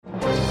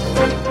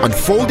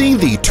unfolding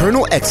the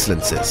eternal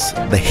excellences,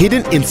 the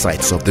hidden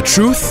insights of the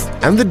truth,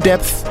 and the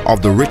depth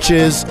of the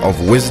riches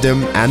of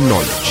wisdom and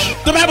knowledge.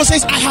 The Bible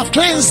says, I have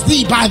cleansed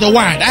thee by the word.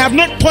 I have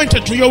not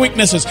pointed to your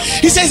weaknesses.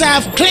 He says, I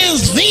have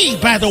cleansed thee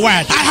by the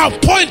word. I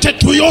have pointed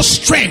to your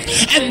strength.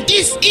 And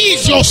this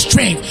is your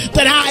strength,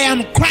 that I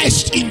am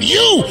Christ in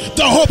you,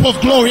 the hope of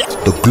glory.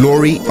 The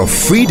glory of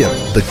freedom,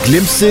 the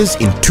glimpses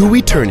into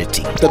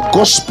eternity. The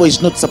gospel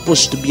is not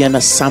supposed to be an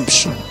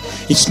assumption.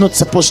 It's not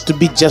supposed to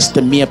be just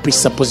a mere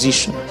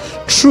presupposition.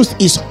 Truth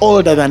is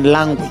older than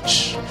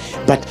language,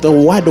 but the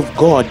word of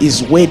God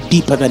is way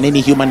deeper than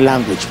any human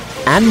language.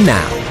 And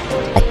now,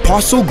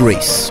 Apostle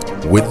Grace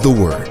with the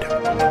word.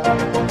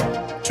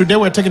 Today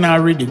we're taking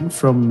our reading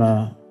from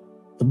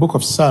the book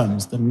of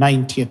Psalms, the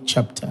 90th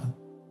chapter.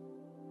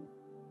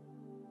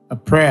 A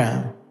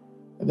prayer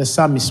that the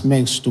psalmist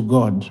makes to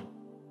God.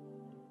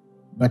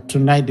 But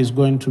tonight is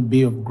going to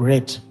be of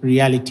great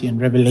reality and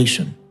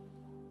revelation.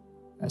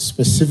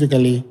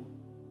 Specifically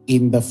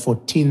in the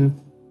 14th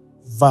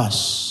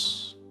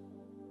verse.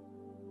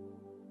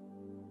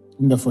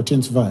 In the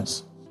 14th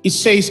verse. It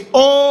says,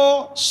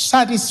 "Oh,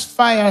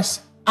 satisfy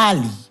us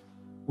early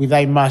with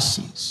thy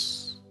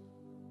mercies.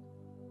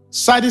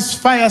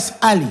 Satisfy us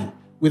early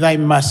with thy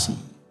mercy,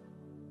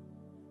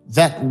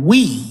 that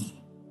we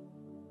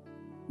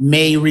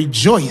may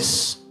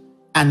rejoice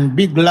and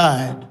be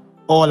glad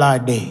all our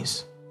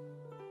days."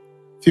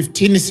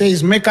 15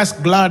 says, "Make us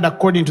glad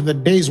according to the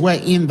days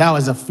wherein thou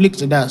hast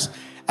afflicted us,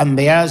 and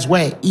the years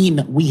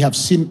wherein we have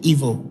seen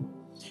evil."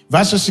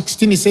 Verse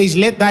 16 says,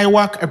 "Let thy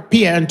work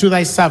appear unto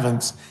thy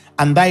servants,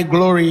 and thy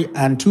glory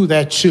unto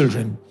their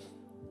children.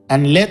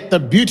 And let the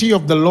beauty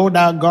of the Lord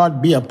our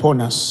God be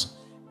upon us,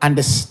 and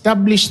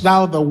establish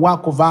thou the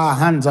work of our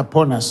hands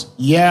upon us.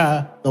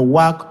 Yea, the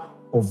work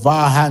of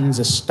our hands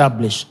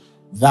establish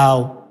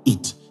thou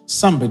it."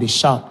 Somebody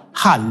shout,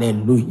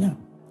 hallelujah.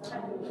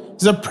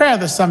 It's a prayer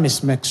the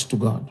psalmist makes to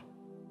God,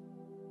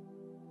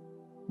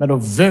 but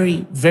of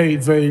very, very,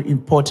 very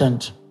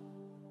important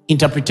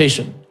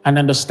interpretation and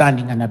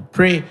understanding. And I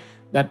pray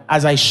that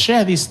as I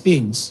share these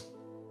things,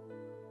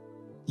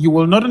 you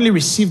will not only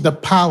receive the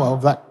power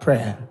of that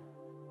prayer,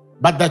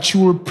 but that you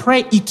will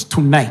pray it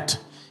tonight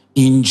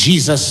in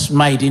Jesus'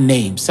 mighty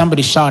name.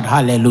 Somebody shout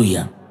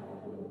hallelujah.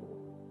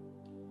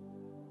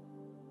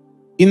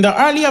 In the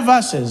earlier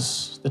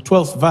verses, the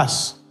 12th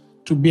verse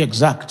to be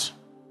exact,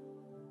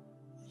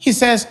 he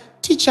says,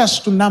 "Teach us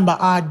to number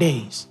our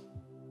days,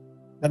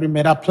 that we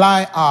may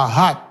apply our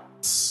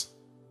hearts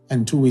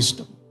unto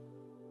wisdom."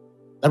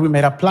 That we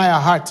may apply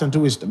our hearts unto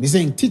wisdom. He's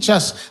saying, teach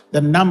us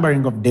the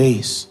numbering of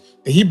days.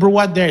 The Hebrew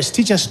word there is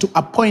teach us to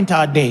appoint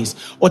our days,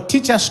 or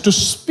teach us to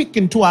speak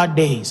into our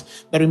days,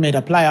 that we may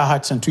apply our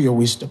hearts unto your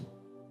wisdom.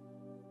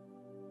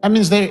 That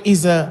means there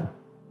is a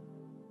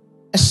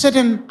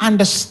certain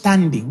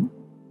understanding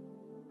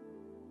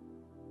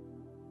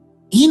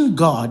in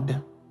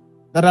God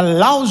that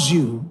allows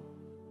you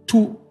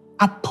to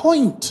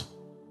appoint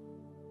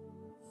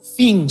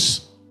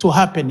things to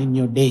happen in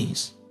your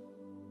days,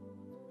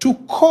 to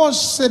cause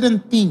certain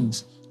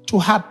things to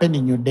happen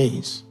in your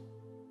days,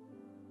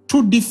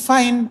 to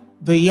define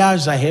the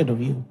years ahead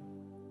of you,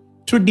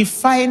 to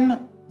define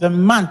the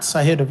months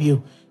ahead of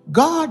you.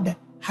 God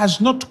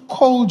has not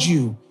called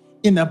you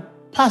in a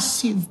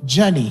passive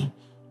journey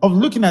of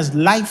looking at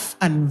life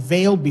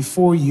unveil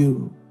before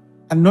you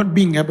and not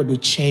being able to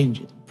change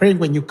it, praying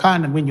when you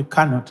can and when you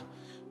cannot.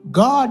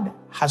 God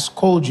has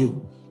called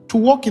you to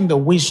walk in the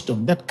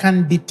wisdom that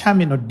can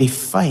determine or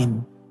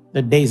define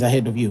the days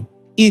ahead of you.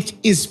 It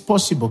is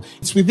possible.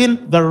 It's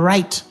within the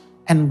right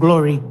and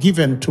glory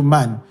given to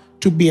man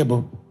to be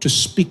able to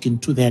speak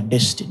into their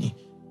destiny.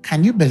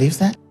 Can you believe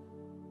that?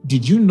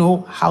 Did you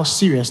know how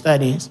serious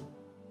that is?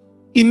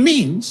 It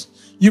means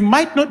you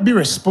might not be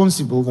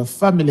responsible for the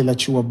family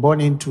that you were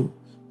born into,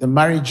 the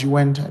marriage you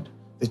entered,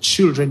 the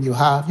children you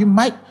have. You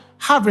might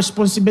have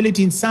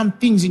responsibility in some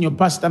things in your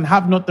past and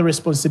have not the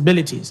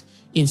responsibilities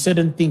in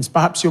certain things.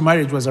 Perhaps your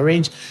marriage was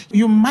arranged.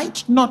 You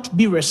might not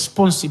be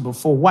responsible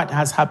for what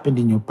has happened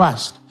in your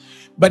past.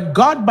 But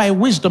God, by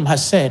wisdom,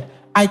 has said,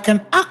 I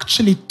can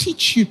actually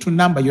teach you to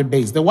number your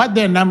days. The word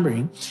they're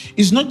numbering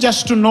is not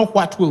just to know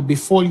what will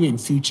befall you in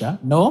future.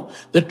 No,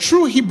 the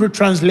true Hebrew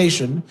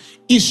translation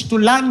is to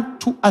learn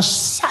to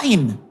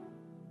assign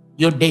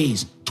your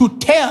days, to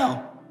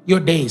tell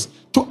your days,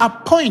 to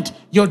appoint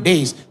your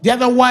days. The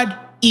other word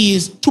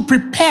is to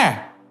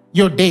prepare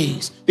your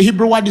days. The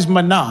Hebrew word is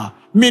manah,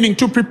 meaning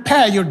to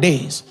prepare your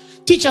days.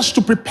 Teach us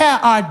to prepare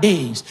our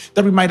days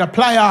that we might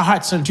apply our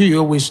hearts unto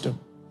your wisdom.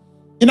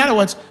 In other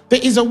words, there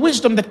is a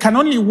wisdom that can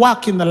only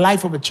work in the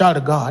life of a child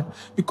of God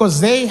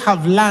because they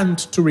have learned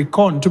to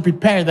recon, to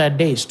prepare their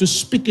days, to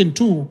speak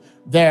into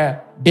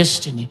their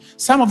destiny.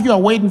 Some of you are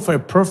waiting for a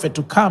prophet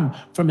to come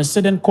from a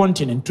certain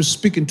continent to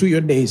speak into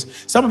your days.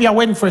 Some of you are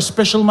waiting for a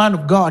special man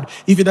of God.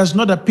 If it does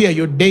not appear,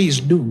 your day is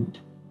doomed.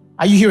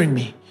 Are you hearing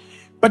me?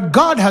 But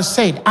God has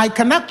said, I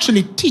can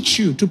actually teach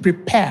you to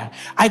prepare.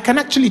 I can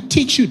actually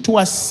teach you to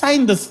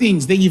assign the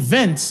things, the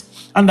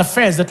events and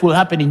affairs that will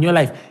happen in your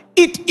life.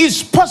 It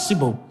is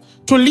possible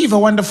to live a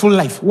wonderful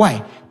life.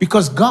 Why?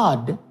 Because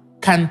God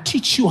can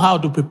teach you how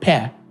to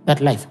prepare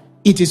that life.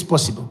 It is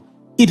possible.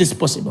 It is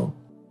possible.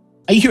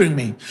 Are you hearing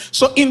me?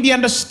 So in the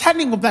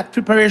understanding of that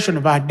preparation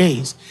of our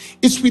days,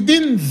 it's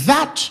within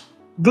that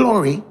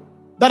glory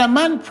that a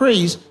man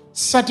prays,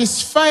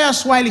 satisfy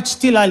us while it's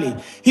still early.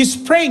 He's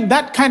praying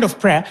that kind of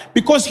prayer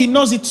because he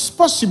knows it's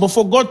possible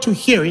for God to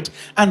hear it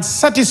and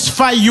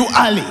satisfy you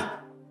early.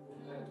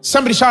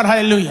 Somebody shout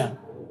hallelujah.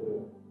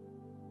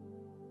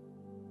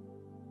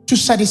 To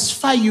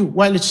satisfy you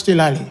while it's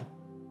still early.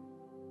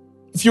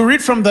 If you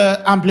read from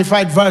the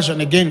Amplified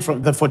Version, again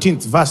from the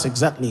 14th verse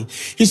exactly,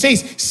 he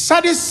says,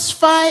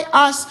 satisfy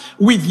us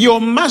with your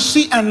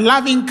mercy and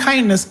loving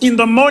kindness in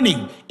the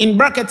morning, in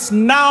brackets,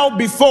 now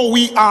before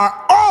we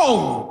are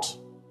old.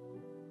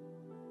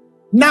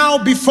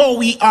 Now before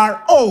we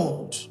are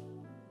old.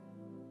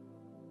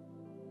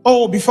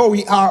 Oh, before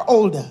we are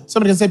older.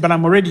 Somebody can say, but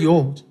I'm already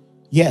old.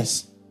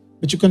 Yes,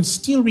 but you can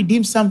still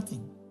redeem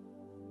something.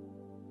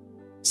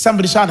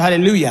 Somebody shout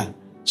hallelujah.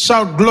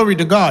 Shout glory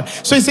to God.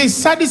 So he says,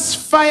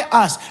 satisfy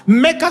us,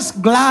 make us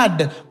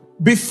glad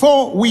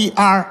before we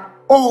are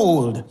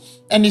old.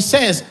 And he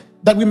says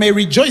that we may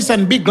rejoice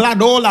and be glad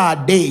all our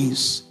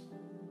days.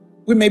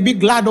 We may be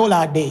glad all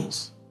our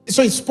days.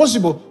 So it's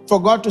possible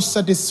for God to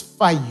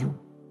satisfy you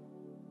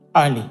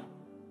early.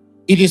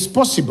 It is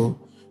possible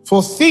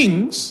for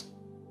things,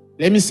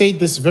 let me say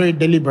this very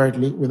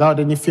deliberately without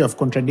any fear of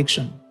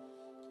contradiction.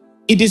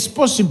 It is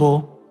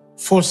possible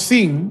for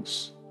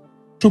things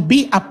to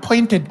be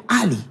appointed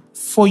early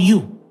for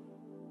you.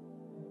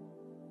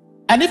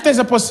 And if there's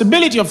a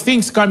possibility of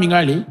things coming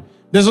early,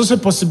 there's also a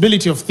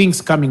possibility of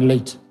things coming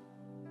late.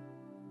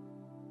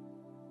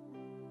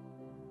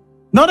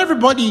 Not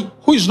everybody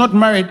who is not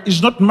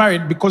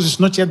married because it's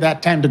not yet their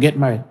time to get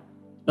married.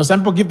 Now, some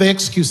people give the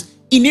excuse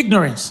in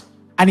ignorance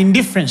and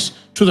indifference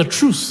to the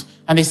truth.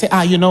 And they say,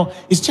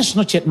 it's just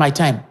not yet my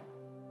time.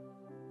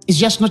 It's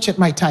just not yet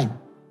my time.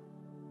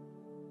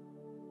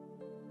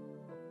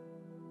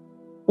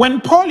 When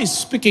Paul is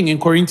speaking in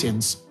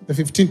Corinthians, the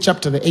 15th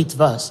chapter, the 8th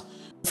verse,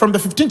 from the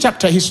 15th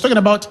chapter, he's talking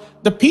about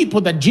the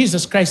people that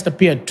Jesus Christ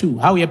appeared to,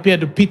 how he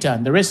appeared to Peter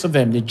and the rest of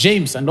them, the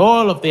James and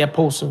all of the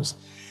apostles.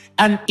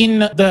 And in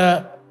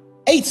the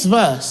 8th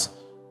verse,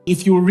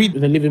 if you read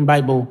the Living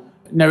Bible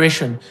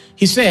narration,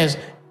 he says,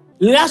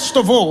 last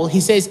of all,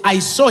 he says, I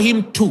saw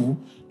him too,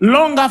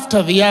 long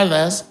after the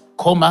others,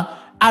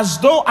 as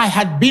though I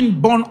had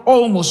been born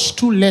almost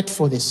too late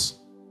for this.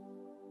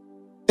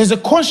 There's a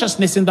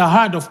consciousness in the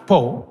heart of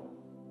Paul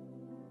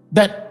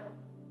that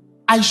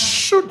I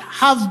should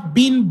have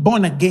been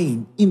born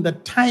again in the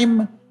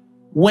time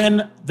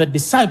when the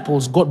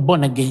disciples got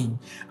born again.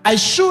 I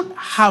should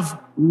have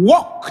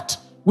walked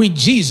with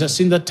Jesus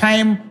in the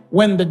time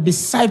when the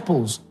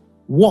disciples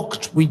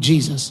walked with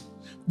Jesus.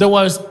 There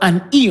was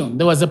an eon,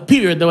 there was a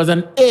period, there was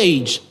an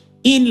age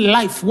in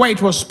life where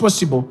it was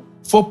possible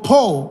for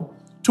Paul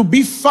to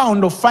be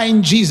found or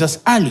find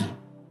Jesus early.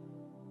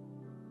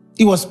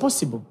 It was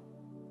possible.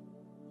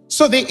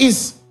 So there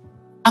is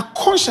a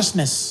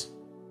consciousness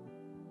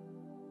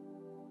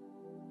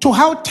to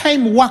how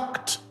time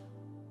worked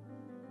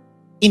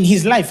in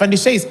his life. And he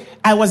says,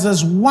 I was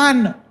as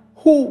one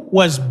who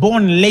was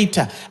born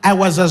later. I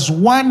was as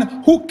one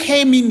who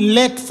came in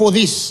late for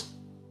this.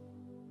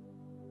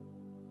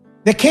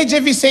 The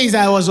KJV says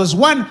I was as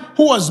one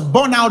who was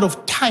born out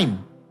of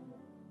time.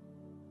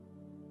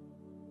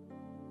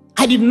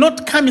 I did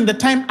not come in the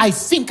time I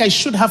think I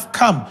should have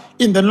come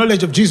in the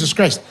knowledge of Jesus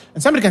Christ.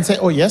 And somebody can say,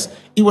 oh yes,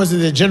 it was in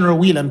the general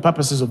will and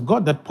purposes of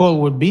God that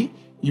Paul would be.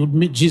 You would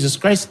meet Jesus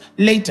Christ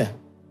later.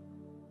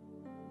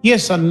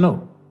 Yes and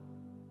no.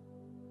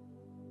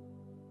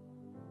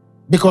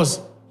 Because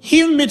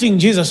him meeting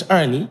Jesus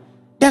early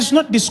does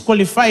not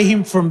disqualify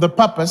him from the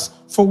purpose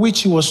for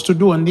which he was to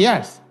do on the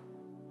earth.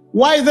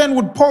 Why then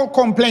would Paul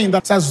complain that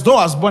it's as though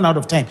I was born out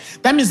of time?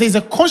 That means there's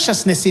a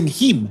consciousness in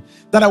him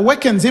that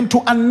awakens him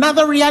to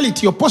another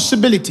reality or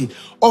possibility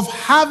of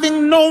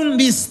having known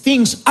these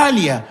things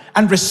earlier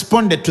and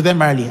responded to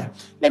them earlier.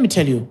 Let me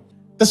tell you,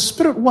 the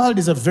spirit world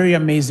is a very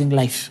amazing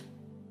life.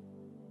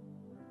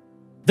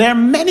 There are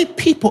many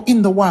people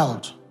in the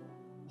world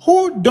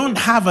who don't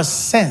have a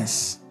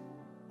sense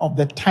of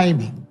the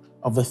timing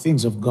of the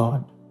things of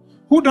God,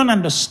 who don't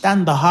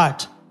understand the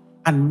heart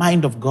and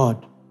mind of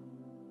God.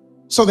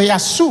 So they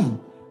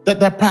assume that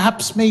they're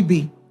perhaps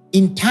maybe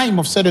in time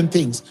of certain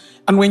things.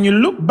 And when you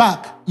look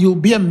back, you'll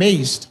be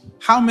amazed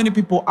how many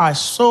people are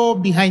so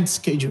behind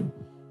schedule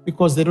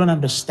because they don't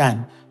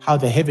understand how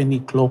the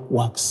heavenly clock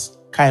works,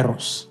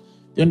 Kairos.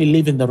 They only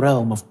live in the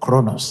realm of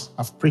Chronos.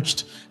 I've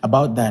preached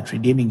about that,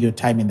 redeeming your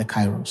time in the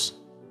Kairos.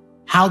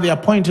 How the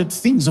appointed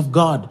things of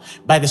God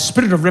by the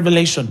spirit of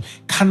revelation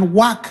can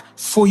work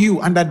for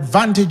you and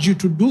advantage you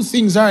to do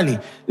things early.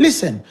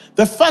 Listen,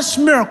 the first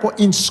miracle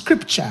in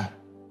scripture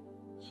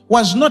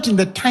was not in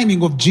the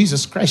timing of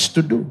Jesus Christ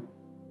to do.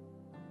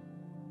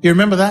 You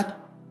remember that?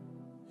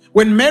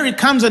 When Mary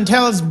comes and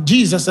tells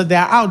Jesus that they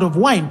are out of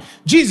wine,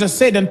 Jesus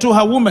said unto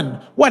her, woman,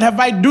 what have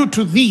I do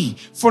to thee?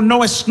 For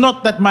knowest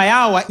not that my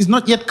hour is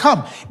not yet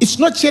come. It's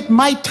not yet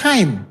my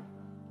time.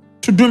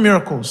 to do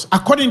miracles.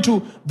 According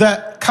to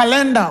the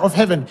calendar of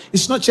heaven,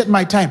 it's not yet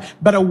my time.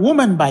 But a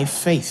woman by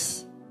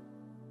faith,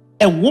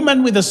 a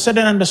woman with a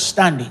certain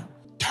understanding,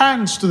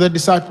 turns to the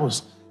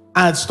disciples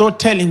and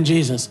starts telling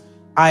Jesus,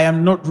 I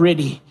am not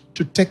ready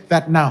to take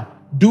that now.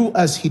 Do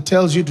as he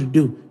tells you to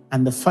do.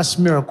 And the first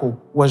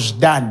miracle was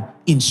done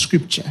in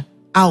scripture,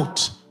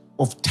 out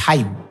of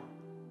time.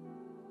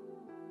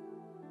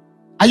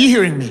 Are you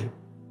hearing me?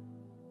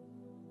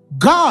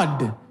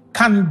 God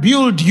can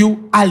build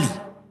you early.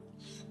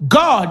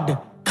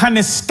 God can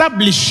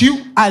establish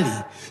you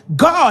early.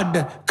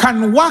 God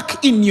can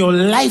work in your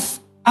life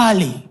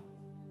early.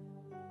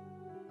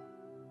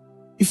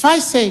 If I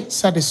say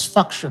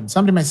satisfaction,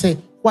 somebody might say,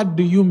 what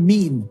do you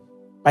mean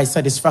by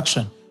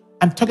satisfaction?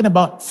 I'm talking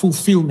about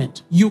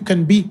fulfillment. You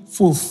can be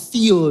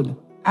fulfilled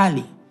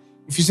early.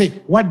 If you say,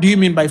 what do you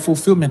mean by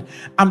fulfillment?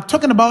 I'm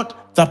talking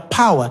about the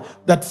power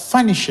that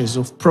furnishes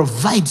or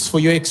provides for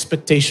your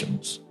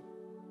expectations.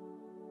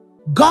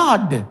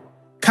 God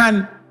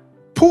can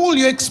pull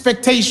your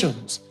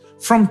expectations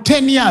from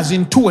 10 years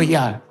into a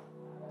year.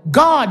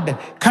 God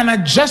can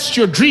adjust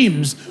your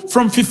dreams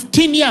from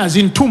 15 years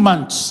in 2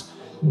 months.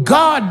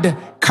 God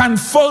can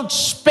fold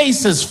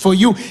spaces for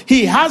you.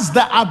 He has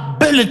the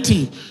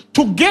ability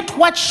to get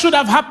what should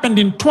have happened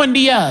in 20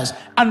 years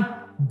and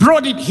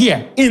brought it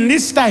here in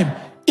this time,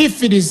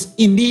 if it is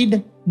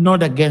indeed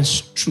not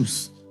against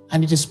truth.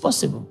 And it is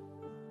possible.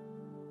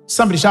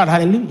 Somebody shout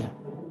hallelujah.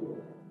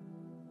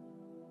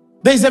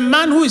 There is a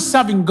man who is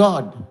serving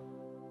God,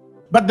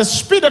 but the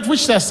speed at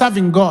which they're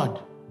serving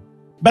God,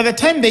 by the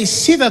time they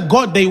see the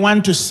God they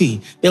want to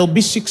see, they'll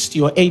be 60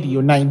 or 80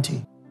 or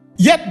 90.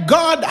 Yet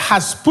God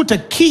has put a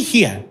key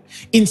here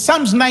in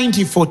Psalms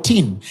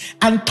 90:14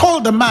 and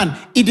told the man,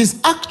 it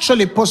is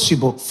actually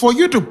possible for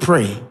you to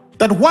pray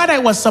that what I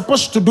was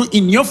supposed to do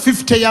in your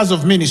 50 years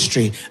of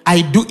ministry,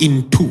 I do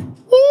in 2. Ooh,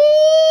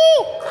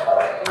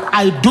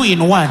 I do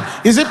in 1.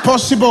 Is it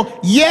possible?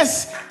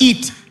 Yes,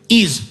 it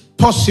is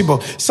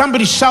possible.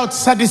 Somebody shout,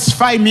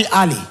 satisfy me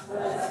early.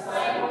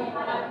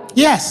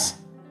 Yes.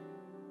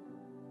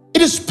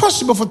 It is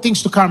possible for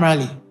things to come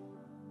early.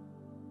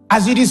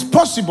 As it is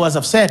possible, as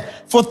I've said,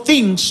 for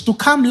things to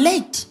come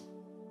late.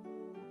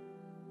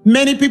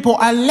 Many people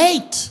are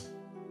late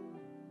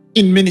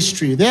in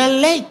ministry. They are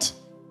late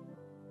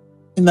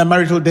in their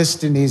marital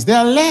destinies. They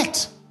are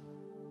late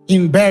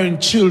in bearing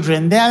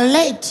children. They are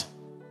late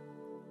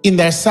in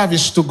their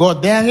service to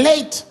God. They are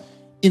late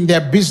in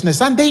their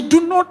business. And they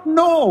do not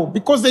know,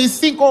 because they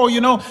think, oh,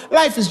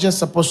 life is just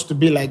supposed to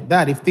be like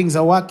that. If things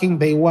are working,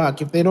 they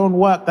work. If they don't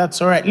work,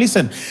 that's all right.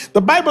 Listen,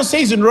 the Bible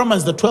says in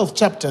Romans, the 12th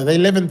chapter, the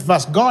 11th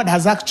verse, God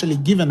has actually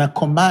given a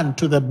command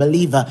to the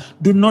believer.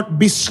 Do not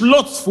be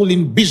slothful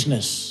in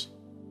business.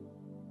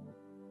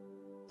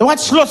 The word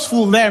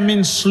slothful there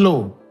means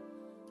slow.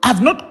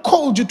 I've not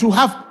called you to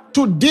have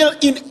to deal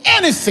in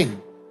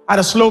anything at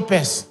a slow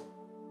pace.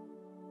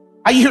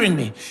 Are you hearing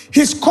me?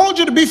 He's called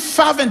you to be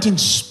fervent in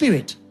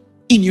spirit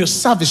in your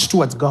service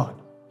towards God.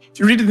 If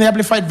you read in the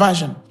Amplified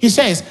Version, he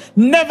says,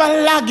 never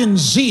lag in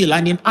zeal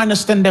and in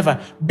earnest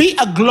endeavor. Be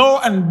aglow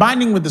and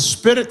burning with the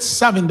Spirit,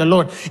 serving the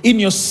Lord. In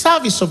your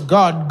service of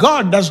God,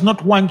 God does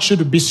not want you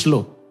to be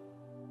slow.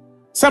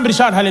 Somebody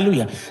shout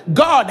hallelujah.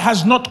 God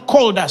has not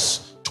called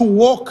us to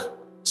walk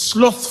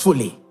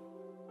slothfully.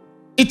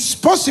 It's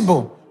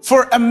possible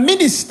for a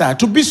minister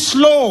to be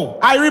slow.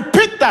 I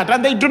repeat that,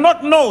 and they do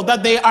not know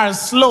that they are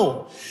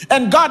slow.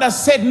 And God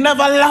has said,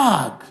 never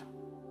lag.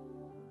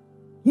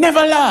 Never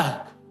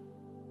lag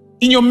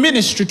in your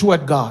ministry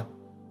toward God,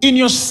 in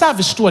your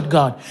service toward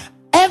God.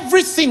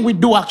 Everything we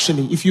do,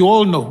 actually, if you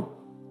all know,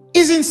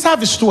 is in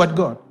service toward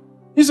God,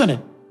 isn't it?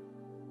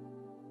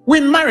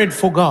 We're married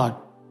for God.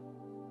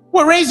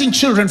 We're raising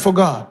children for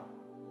God.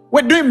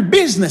 We're doing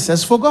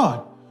businesses for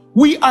God.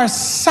 We are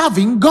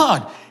serving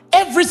God.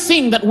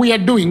 Everything that we are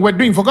doing, we're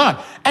doing for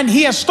God. And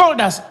he has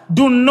told us,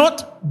 do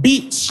not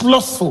be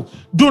slothful.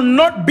 Do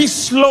not be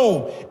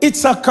slow.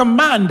 It's a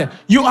command.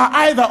 You are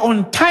either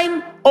on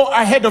time or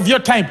ahead of your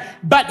time.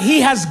 But he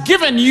has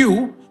given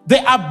you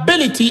the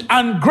ability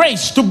and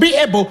grace to be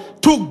able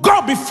to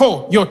go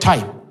before your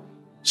time.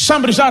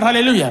 Somebody shout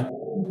hallelujah.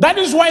 That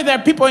is why there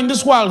are people in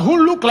this world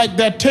who look like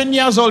they're 10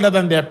 years older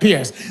than their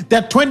peers.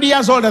 They're 20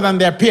 years older than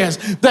their peers.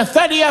 They're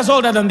 30 years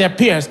older than their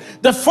peers.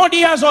 They're 40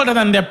 years older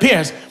than their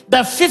peers.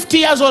 They're 50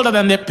 years older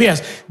than their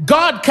peers.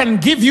 God can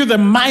give you the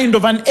mind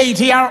of an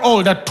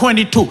 80-year-old at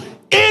 22.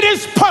 It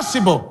is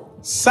possible.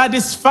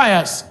 Satisfy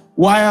us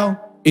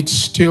while it's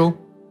still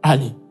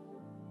early.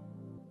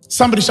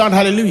 Somebody shout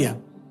hallelujah.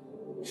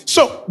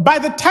 So by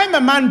the time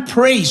a man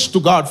prays to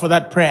God for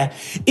that prayer,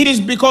 it is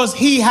because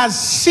he has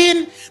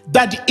seen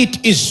that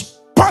it is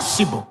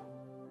possible.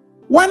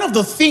 One of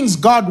the things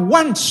God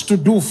wants to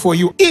do for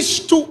you is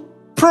to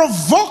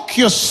provoke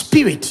your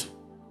spirit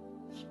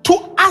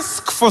to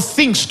ask for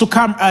things to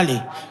come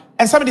early.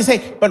 And somebody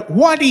say, but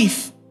what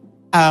if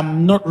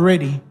I'm not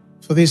ready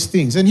for these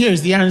things? And here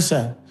is the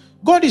answer.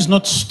 God is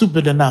not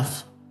stupid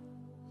enough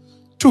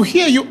to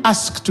hear you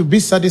ask to be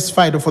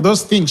satisfied or for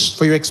those things,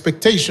 for your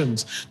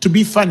expectations to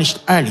be furnished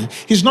early.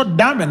 He's not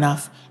dumb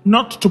enough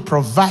not to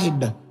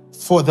provide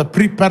for the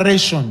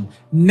preparation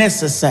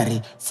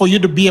necessary for you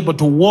to be able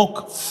to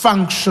walk,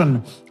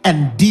 function,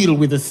 and deal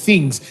with the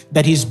things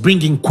that he's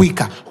bringing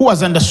quicker. Who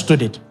has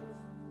understood it?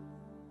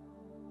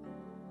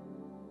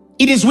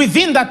 It is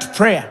within that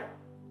prayer.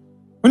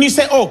 When you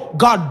say, oh,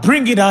 God,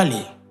 bring it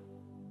early.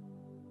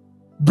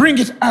 Bring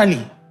it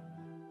early.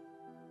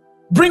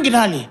 Bring it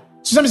early.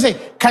 So somebody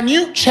say, can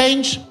you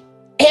change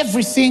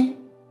everything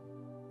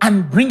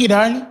and bring it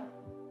early?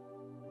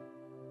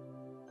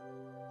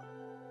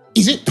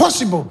 Is it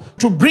possible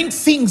to bring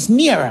things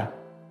nearer?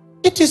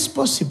 It is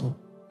possible.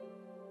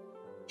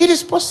 It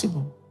is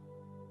possible.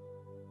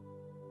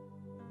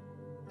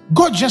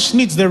 God just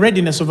needs the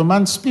readiness of a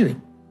man's spirit.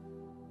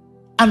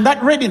 And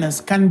that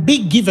readiness can be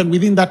given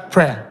within that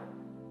prayer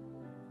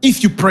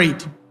if you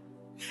prayed.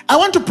 I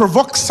want to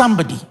provoke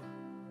somebody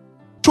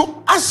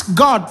to ask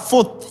God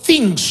for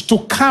things to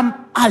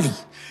come early.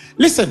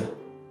 Listen,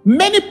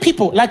 many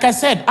people, like I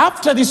said,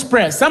 after this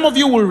prayer, some of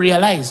you will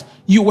realize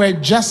you were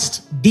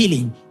just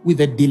dealing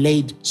with a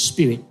delayed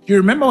spirit. You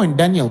remember when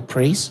Daniel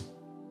prays?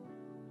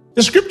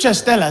 The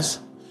scriptures tell us,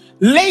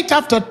 late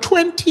after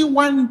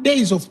 21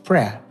 days of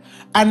prayer,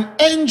 an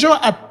angel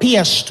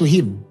appears to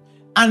him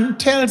and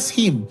tells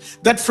him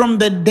that from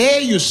the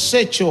day you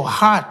set your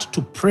heart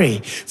to pray,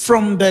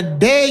 from the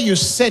day you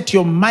set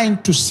your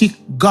mind to seek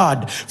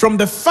God, from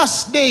the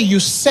first day you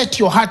set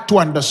your heart to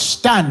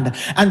understand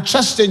and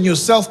trust in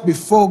yourself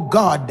before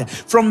God,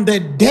 from the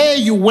day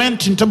you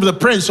went into the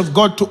presence of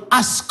God to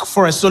ask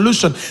for a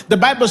solution, the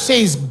Bible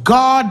says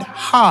God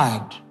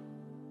heard.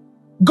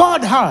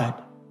 God heard.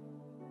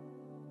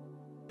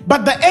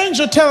 But the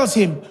angel tells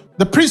him,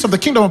 the prince of the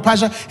kingdom of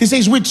Persia, he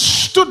says,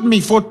 withstood me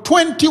for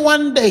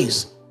 21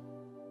 days.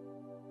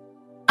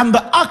 And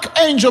the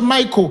archangel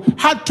Michael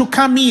had to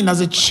come in as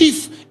a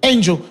chief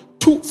angel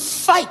to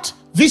fight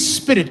this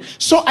spirit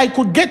so I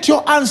could get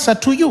your answer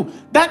to you.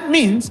 That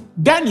means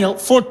Daniel,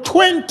 for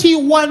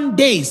 21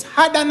 days,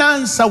 had an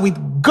answer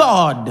with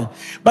God.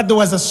 But there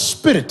was a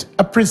spirit,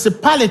 a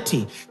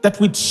principality that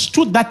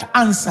withstood that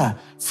answer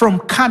from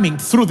coming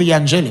through the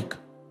angelic.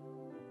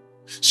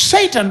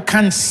 Satan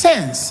can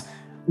sense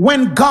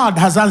when God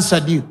has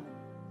answered you.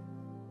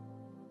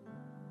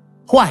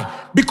 Why?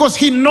 Because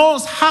he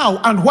knows how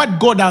and what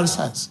God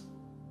answers.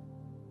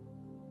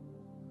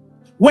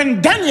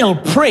 When Daniel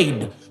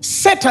prayed,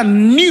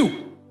 Satan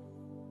knew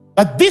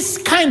that this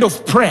kind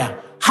of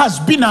prayer has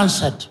been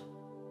answered.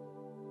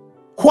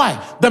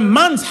 Why? The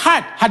man's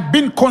heart had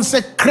been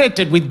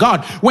consecrated with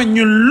God. When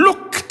you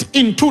looked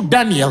into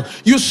Daniel,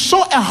 you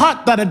saw a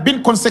heart that had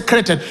been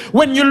consecrated.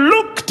 When you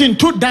looked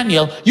into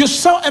Daniel, you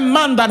saw a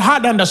man that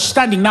had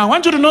understanding. Now, I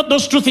want you to note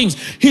those two things.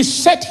 He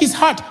set his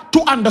heart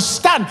to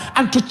understand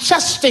and to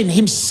chasten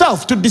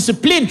himself, to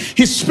discipline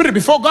his spirit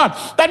before God.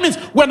 That means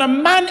when a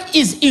man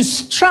is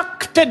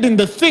instructed in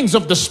the things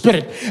of the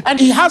spirit and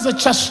he has a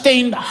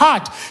chastened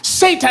heart,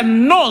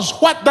 Satan knows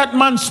what that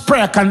man's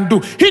prayer can do.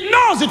 He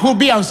knows it will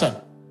be answered.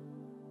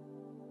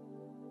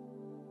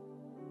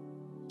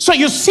 So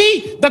you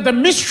see that the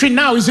mystery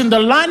now is in the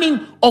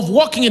learning of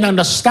walking in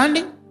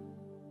understanding.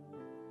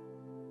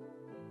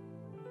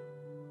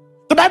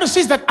 The Bible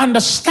says that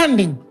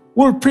understanding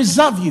will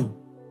preserve you.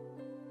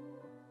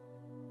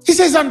 He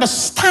says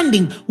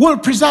understanding will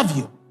preserve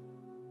you.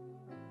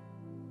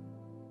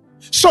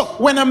 So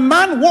when a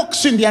man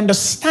walks in the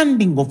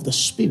understanding of the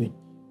Spirit,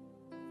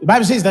 the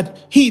Bible says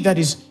that he that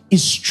is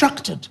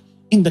instructed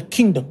in the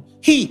kingdom,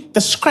 he, the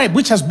scribe,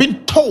 which has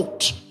been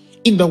taught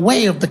in the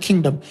way of the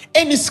kingdom,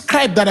 any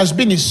scribe that has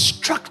been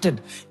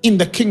instructed in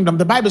the kingdom,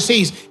 the Bible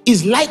says,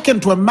 is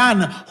likened to a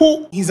man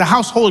who is a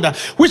householder,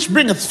 which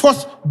bringeth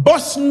forth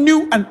both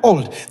new and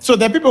old. So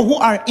there are people who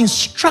are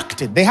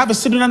instructed. They have a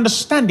certain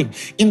understanding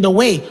in the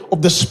way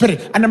of the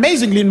Spirit. And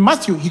amazingly, in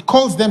Matthew, he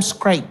calls them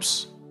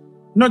scribes.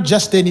 Not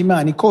just any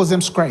man, he calls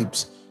them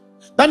scribes.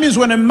 That means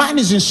when a man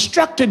is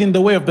instructed in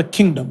the way of the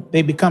kingdom,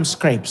 they become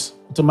scribes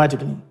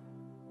automatically.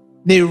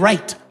 They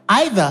write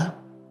either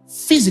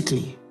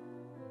physically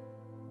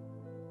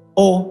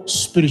or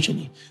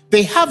spiritually.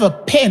 They have a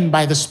pen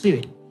by the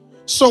Spirit.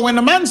 So when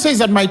a man says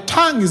that my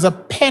tongue is a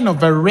pen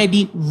of a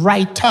ready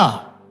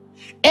writer,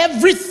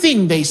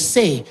 everything they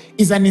say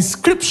is an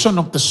inscription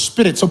of the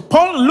Spirit. So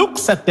Paul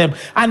looks at them,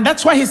 and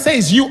that's why he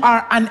says you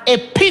are an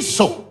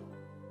epistle.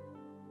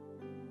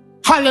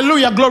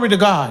 Hallelujah, glory to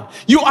God.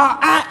 You are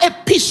an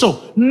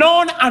epistle,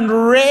 known and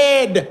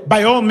read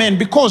by all men,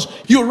 because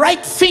you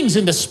write things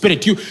in the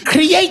Spirit. You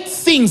create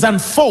things and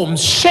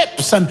forms,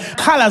 shapes and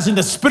colors in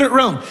the spirit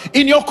realm.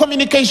 In your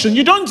communication,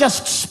 you don't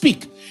just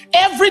speak.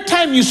 Every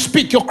time you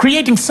speak, you're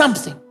creating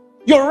something.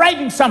 You're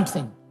writing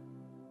something.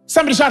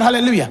 Somebody shout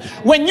hallelujah.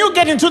 When you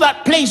get into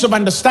that place of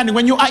understanding,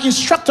 when you are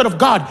instructed of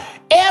God,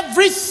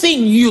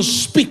 everything you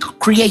speak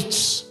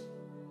creates.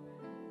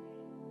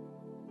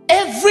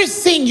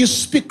 Everything you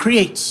speak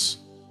creates.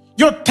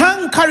 Your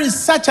tongue carries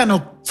such an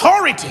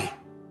authority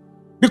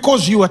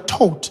because you are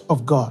taught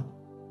of God.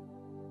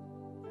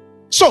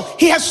 So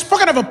he has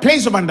spoken of a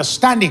place of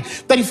understanding,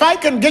 that if I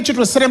can get you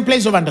to a certain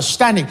place of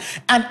understanding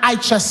and I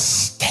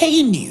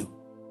sustain you,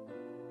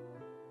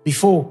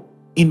 before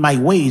in my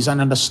ways and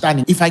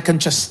understanding, if I can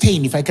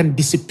sustain, if I can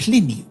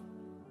discipline you.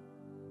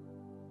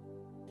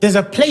 There's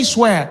a place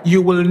where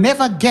you will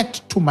never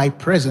get to my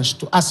presence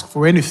to ask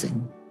for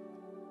anything,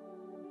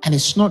 and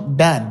it's not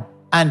done.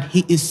 And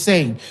he is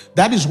saying,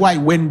 that is why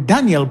when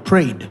Daniel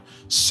prayed,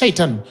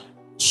 Satan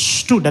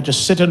stood at a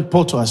certain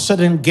portal, a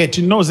certain gate.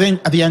 You know, then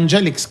the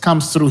angelics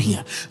comes through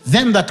here.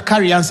 Then that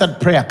carry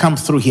answered prayer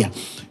comes through here.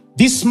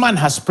 This man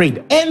has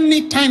prayed.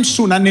 Anytime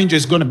soon, an angel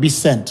is going to be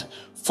sent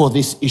for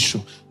this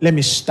issue. Let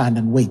me stand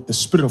and wait. The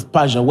spirit of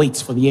Persia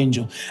waits for the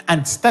angel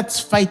and starts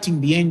fighting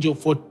the angel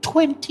for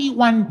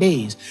 21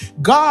 days.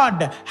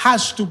 God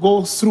has to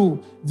go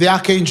through the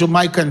archangel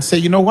Michael and say,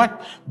 you know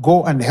what?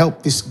 Go and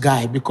help this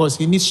guy because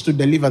he needs to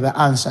deliver the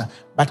answer.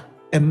 But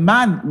a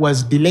man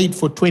was delayed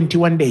for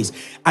 21 days,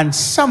 and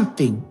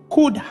something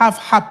could have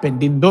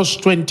happened in those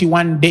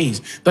 21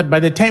 days that by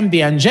the time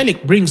the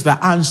angelic brings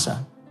the answer,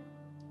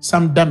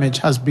 some damage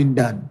has been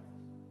done.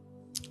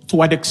 To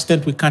what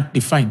extent we can't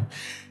define.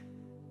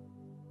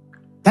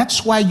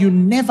 That's why you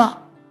never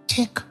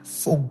take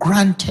for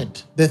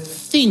granted the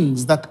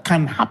things that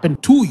can happen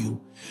to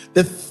you,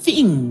 the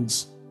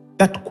things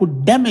that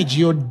could damage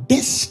your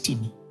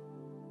destiny,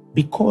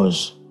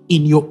 because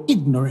in your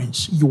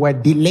ignorance you were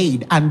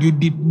delayed and you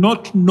did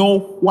not know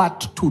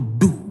what to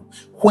do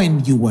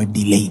when you were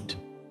delayed.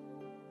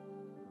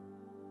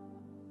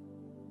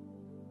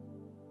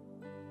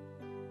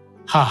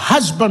 Her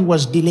husband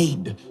was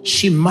delayed.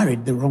 She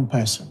married the wrong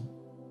person.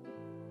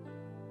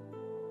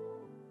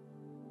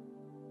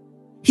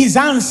 His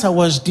answer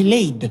was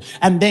delayed,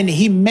 and then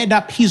he made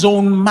up his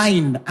own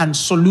mind and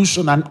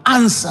solution and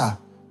answer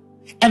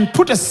and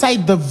put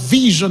aside the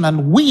vision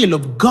and will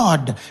of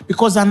God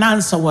because an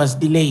answer was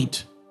delayed.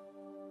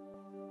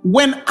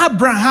 When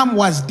Abraham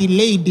was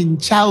delayed in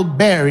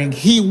childbearing,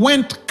 he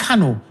went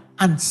carnal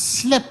and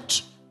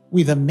slept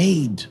with a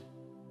maid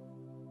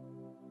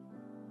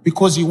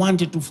because he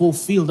wanted to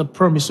fulfill the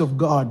promise of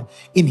God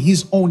in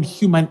his own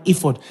human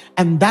effort.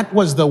 And that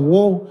was the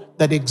war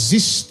that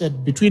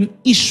existed between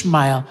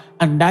Ishmael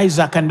and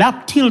Isaac. And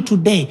up till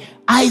today,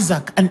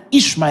 Isaac and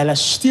Ishmael are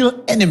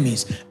still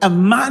enemies. A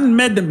man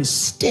made a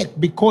mistake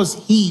because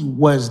he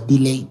was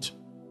delayed.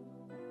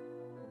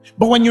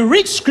 But when you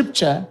read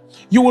scripture,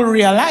 you will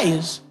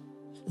realize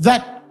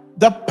that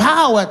the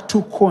power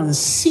to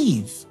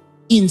conceive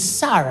in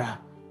Sarah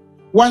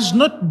was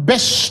not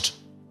based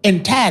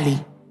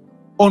entirely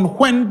on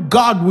when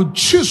God would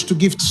choose to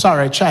give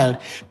Sarah a child,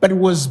 but it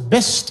was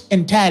based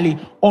entirely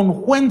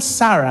on when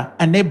Sarah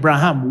and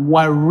Abraham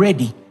were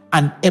ready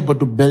and able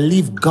to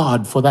believe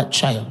God for that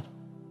child.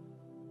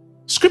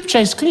 Scripture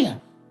is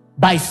clear.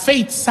 By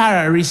faith,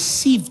 Sarah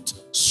received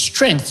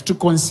strength to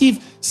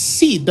conceive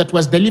seed that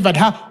was delivered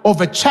her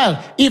of a child,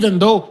 even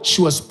though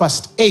she was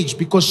past age,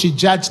 because she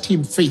judged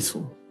him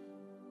faithful.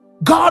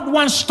 God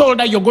once told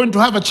her, you're going to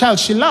have a child.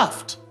 She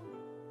laughed.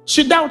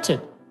 She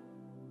doubted.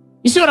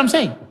 You see what I'm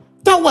saying?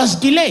 That was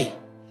delay.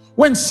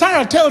 When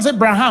Sarah tells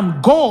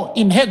Abraham, go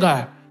in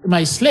Hagar,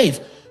 my slave,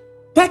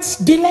 that's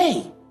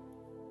delay.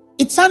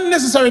 It's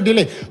unnecessary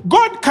delay.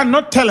 God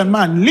cannot tell a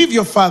man, leave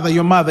your father,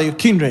 your mother, your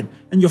kindred,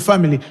 and your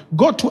family.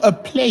 Go to a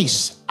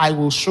place I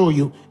will show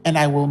you, and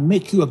I will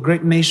make you a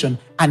great nation.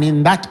 And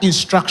in that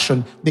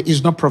instruction, there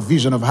is no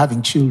provision of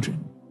having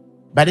children.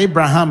 But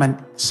Abraham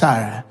and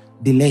Sarah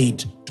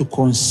delayed to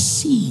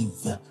conceive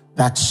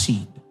that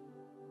seed,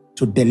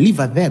 to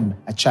deliver them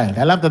a child.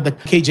 I love that the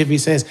KJV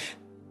says,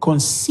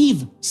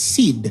 conceive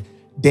seed,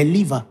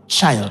 deliver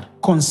child.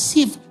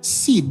 Conceive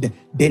seed,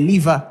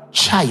 deliver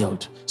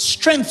child.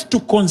 Strength to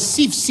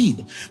conceive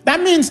seed.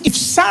 That means if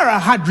Sarah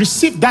had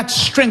received that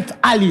strength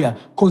earlier,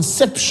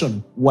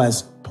 conception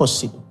was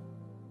possible.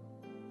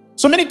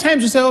 So many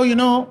times you say, oh, you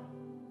know,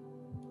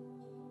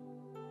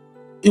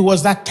 it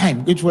was that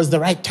time. It was the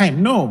right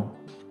time. No,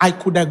 I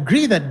could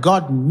agree that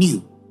God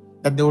knew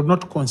that they would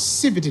not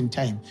conceive it in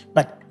time,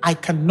 but I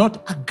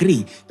cannot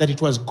agree that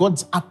it was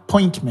God's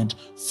appointment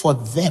for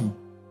them.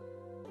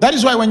 That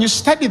is why when you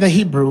study the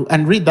Hebrew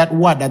and read that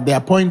word at the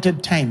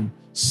appointed time,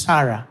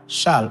 Sarah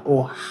shall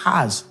or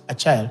has a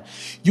child,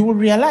 you will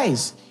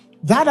realize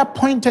that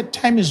appointed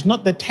time is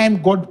not the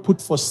time God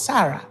put for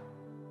Sarah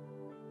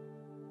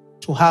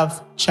to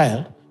have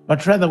child,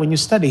 but rather when you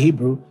study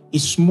Hebrew,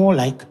 it's more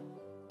like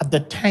at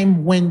the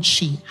time when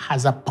she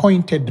has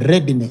appointed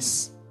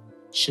readiness,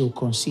 she'll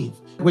conceive.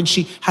 When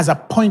she has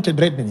appointed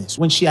readiness,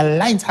 when she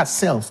aligns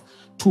herself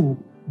to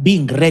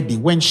being ready,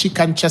 when she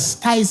can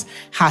chastise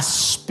her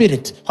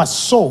spirit, her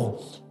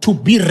soul to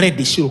be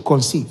ready, she'll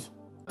conceive.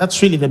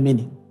 That's really the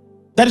meaning.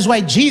 That is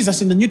why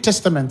Jesus in the New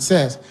Testament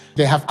says,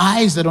 they have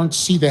eyes they don't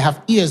see, they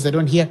have ears they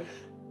don't hear.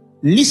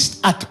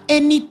 Lest at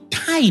any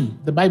time,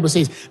 the Bible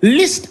says,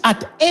 lest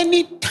at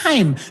any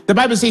time, the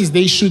Bible says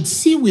they should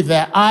see with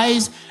their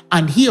eyes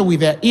and hear with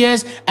their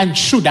ears and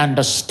should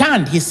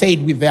understand, he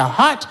said, with their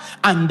heart,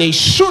 and they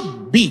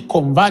should be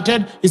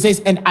converted. He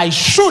says, and I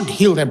should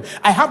heal them.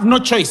 I have no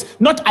choice.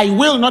 Not I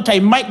will, not I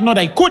might, not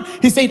I could.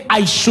 He said,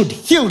 I should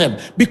heal them,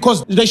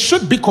 because they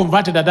should be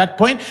converted at that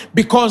point,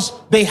 because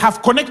they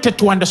have connected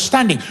to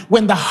understanding.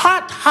 When the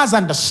heart has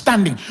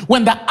understanding,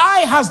 when the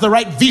eye has the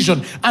right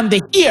vision, and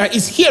the ear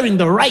is hearing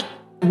the right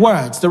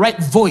words, the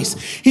right voice,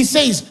 he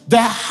says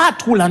their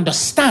heart will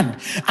understand.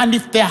 And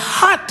if their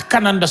heart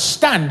can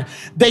understand,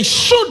 they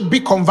should be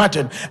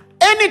converted.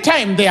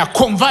 Anytime they are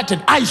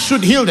converted, I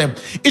should heal them.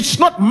 It's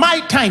not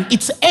my time,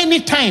 it's any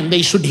time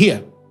they should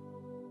hear.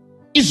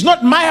 It's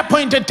not my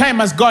appointed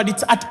time as God,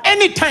 it's at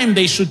any time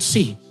they should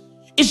see.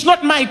 It's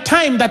not my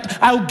time that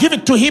I'll give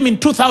it to him in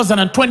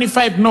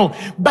 2025, no.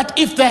 But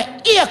if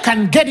their ear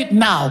can get it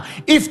now,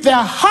 if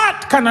their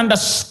heart can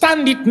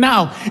understand it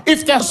now,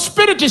 if their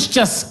spirit is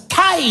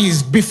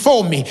chastised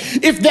before me,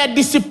 if their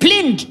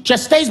disciplined,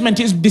 chastisement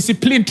is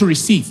disciplined to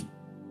receive.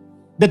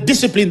 The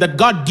discipline that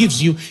God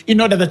gives you in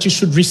order that you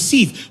should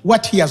receive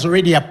what he has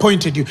already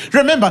appointed you.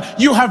 Remember,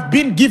 you have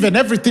been given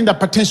everything that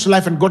pertains to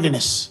life and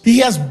godliness. He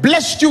has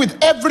blessed you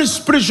with every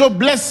spiritual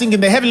blessing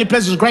in the heavenly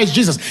places of Christ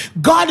Jesus.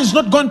 God is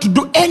not going to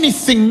do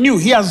anything new.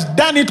 He has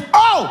done it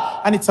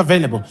all, and it's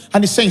available.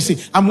 And he's saying,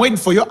 see, I'm waiting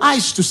for your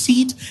eyes to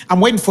see it. I'm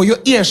waiting for your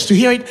ears to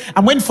hear it.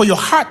 I'm waiting for your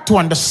heart to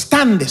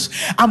understand this.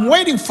 I'm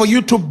waiting for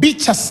you to be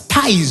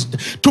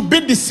chastised, to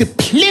be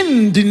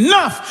disciplined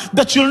enough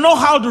that you'll know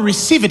how to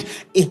receive it.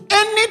 If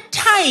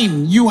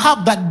anytime you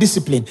have that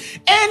discipline,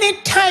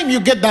 anytime you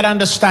get that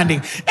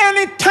understanding,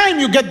 anytime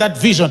you get that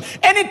vision,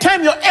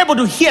 anytime you're able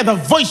to hear the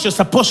voice you're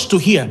supposed to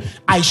hear,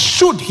 I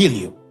should heal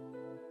you.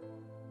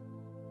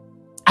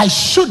 I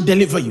should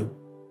deliver you.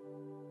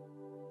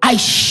 I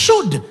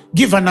should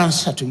give an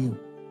answer to you.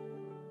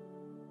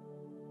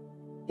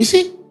 You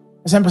see,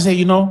 as I say,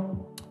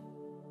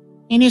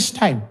 in his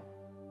time,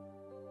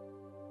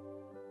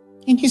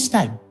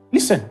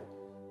 listen.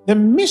 The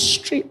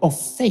mystery of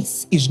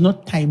faith is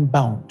not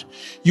time-bound.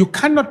 You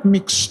cannot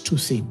mix two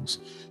things.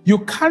 You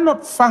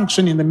cannot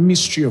function in the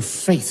mystery of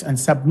faith and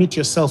submit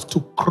yourself to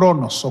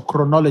chronos or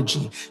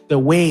chronology, the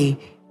way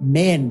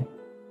men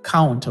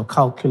count or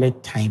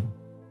calculate time,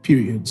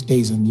 periods,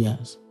 days and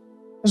years.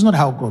 That's not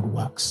how God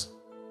works.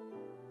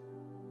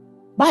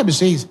 The Bible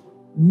says,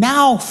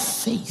 now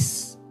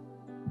faith,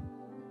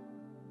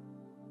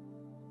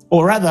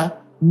 or rather,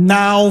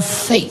 now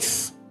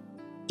faith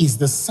is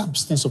the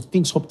substance of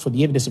things hoped for,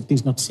 the evidence of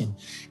things not seen.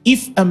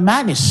 If a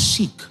man is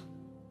sick,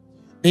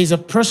 there is a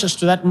process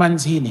to that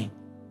man's healing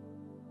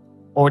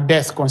or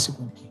death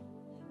consequently.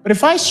 But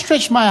if I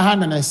stretch my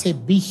hand and I say,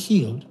 be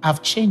healed,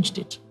 I've changed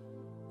it.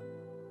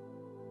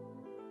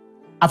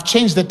 I've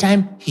changed the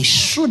time he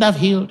should have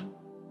healed,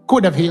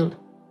 could have healed,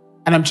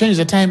 and I'm changing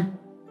the time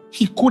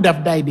he could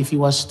have died if he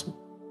was to.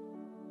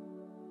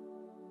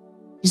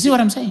 You see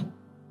what I'm saying?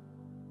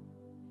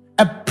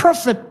 A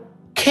prophet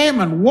came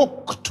and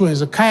walked to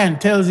Hezekiah and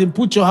tells him,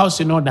 put your house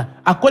in order.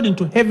 According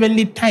to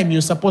heavenly time,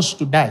 you're supposed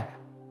to die.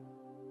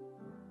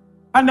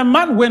 And the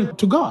man went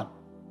to God.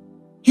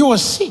 He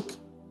was sick.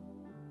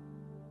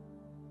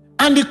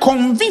 And he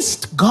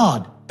convinced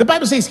God. The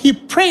Bible says he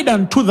prayed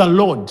unto the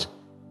Lord.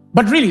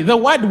 But really, the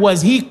word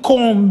was he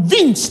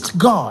convinced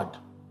God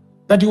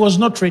that he was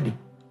not ready.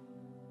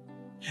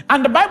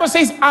 And the Bible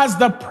says as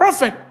the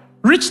prophet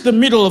reached the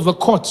middle of the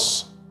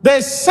courts, the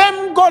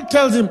same God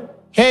tells him,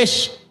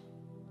 Hesh,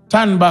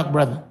 turn back,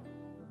 brother.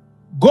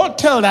 Go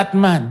tell that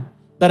man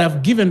that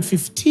I've given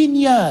 15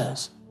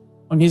 years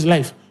on his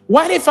life.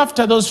 What if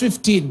after those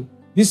 15,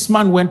 this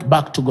man went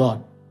back to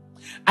God?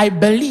 I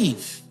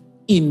believe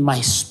in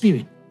my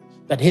spirit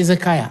that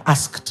Hezekiah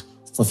asked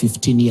for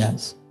 15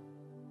 years.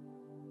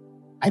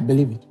 I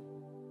believe it.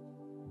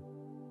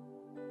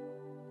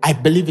 I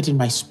believe it in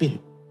my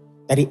spirit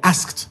that he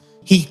asked.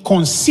 He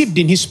conceived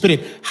in his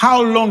spirit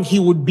how long he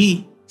would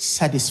be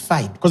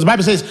satisfied. Because the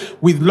Bible says,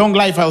 with long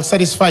life I'll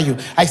satisfy you.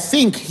 I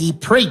think he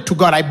prayed to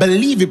God. I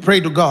believe he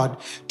prayed to God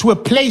to a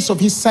place of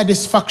his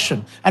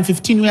satisfaction. And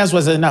 15 years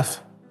was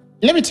enough.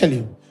 Let me tell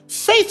you,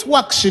 faith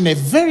works in a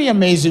very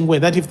amazing way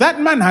that if that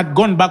man had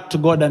gone back to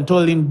God and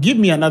told him, give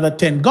me another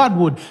 10, God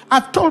would.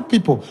 I've told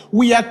people,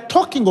 we are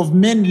talking of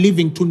men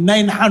living to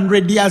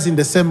 900 years in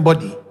the same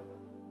body.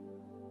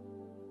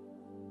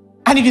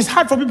 And it is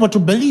hard for people to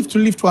believe to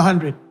live to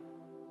 100.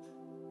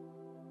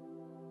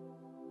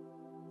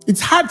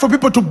 It's hard for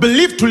people to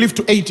believe to live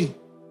to 80.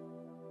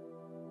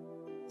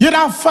 Yet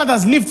our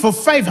fathers lived for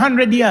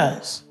 500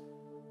 years.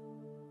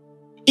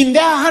 In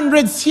their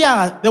 100th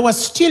year, they were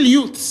still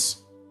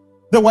youths.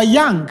 They were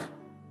young.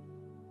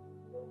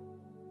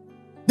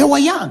 They were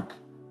young.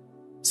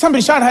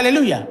 Somebody shout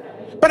hallelujah.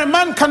 But a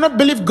man cannot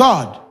believe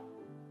God.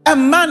 A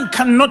man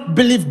cannot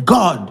believe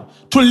God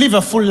to live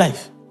a full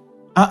life.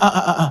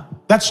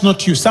 That's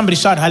not you. Somebody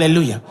shout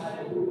hallelujah.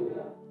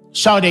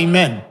 Shout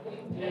amen.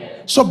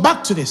 So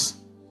back to this.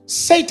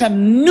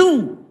 Satan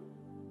knew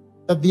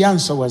that the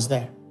answer was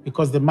there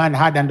because the man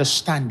had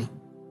understanding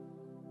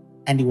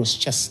and he was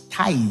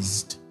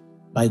chastised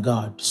by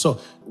God. So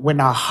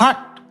when our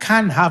heart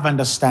can have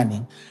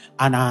understanding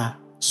and our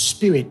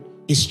spirit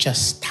is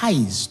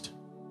chastised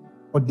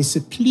or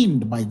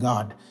disciplined by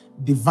God.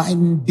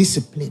 Divine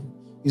discipline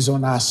is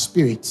on our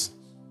spirits.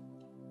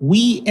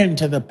 We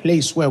enter the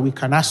place where we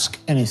can ask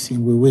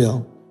anything we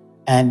will,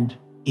 and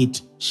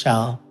it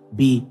shall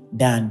be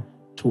done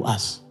to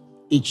us.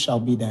 It shall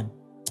be done.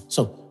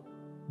 So,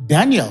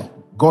 Daniel,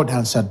 God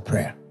answered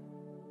prayer,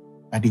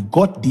 but he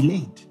got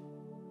delayed.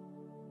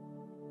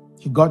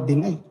 He got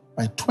delayed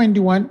by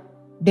 21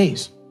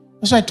 days.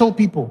 As I told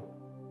people,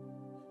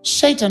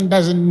 Satan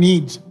doesn't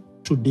need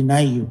to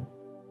deny you.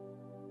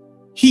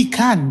 He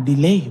can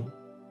delay you.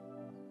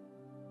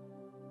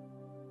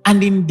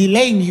 And in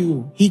delaying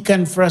you, he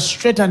can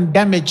frustrate and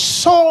damage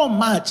so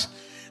much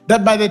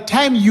that by the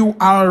time you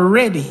are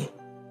ready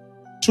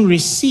to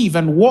receive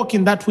and walk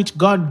in that which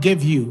God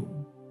gave you,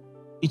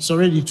 it's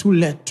already too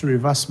late to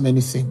reverse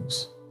many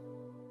things.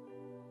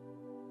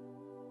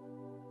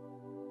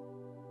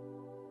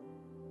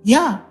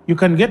 Yeah, you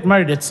can get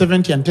married at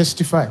 70 and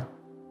testify.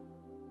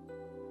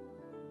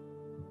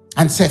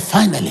 And say,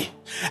 finally,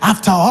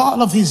 after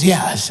all of these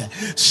years,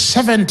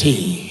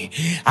 70,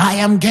 I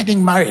am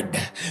getting married.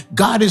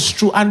 God is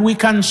true. And we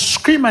can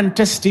scream and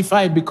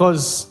testify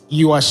because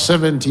you are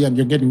 70 and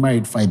you're getting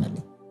married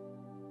finally.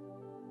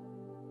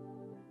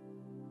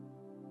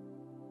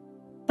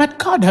 But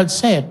God had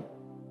said,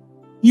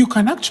 you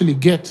can actually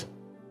get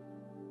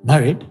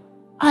married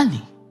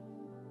early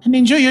and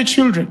enjoy your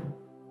children.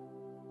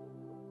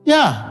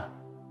 Yeah,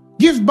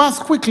 give birth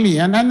quickly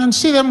and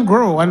see them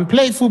grow and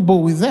play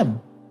football with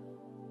them.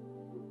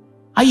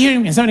 Are you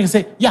hearing me? Somebody can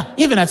say, yeah,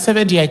 even at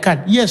 70 I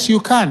can. Yes, you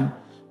can.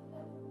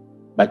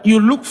 But you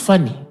look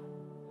funny.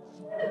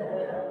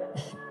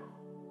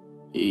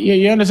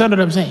 You understand what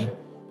I'm saying?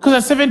 Because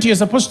at 70 you're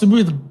supposed to be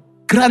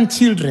with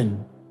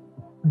grandchildren.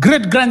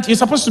 You're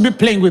supposed to be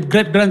playing with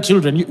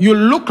great-grandchildren. You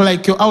look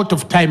like you're out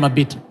of time a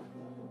bit.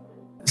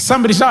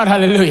 Somebody shout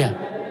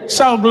hallelujah.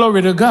 Shout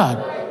glory to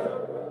God.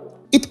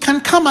 It can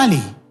come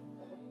early.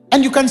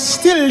 And you can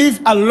still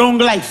live a long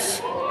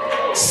life.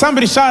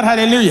 Somebody shout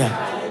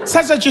hallelujah.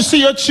 Such that you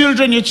see your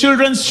children, your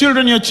children's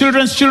children, your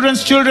children's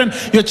children's children,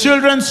 your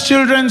children's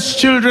children's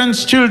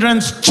children's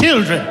children's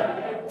children.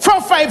 4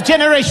 or 5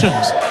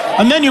 generations.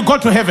 And then you go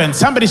to heaven.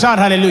 Somebody shout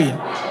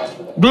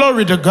hallelujah.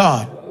 Glory to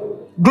God.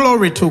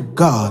 Glory to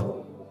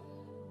God.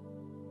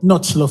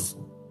 Not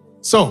slothful.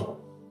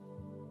 So,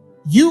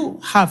 you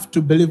have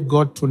to believe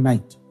God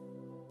tonight.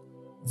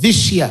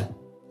 This year,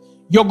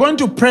 you're going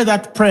to pray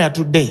that prayer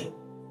today,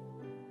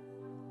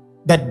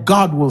 that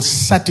God will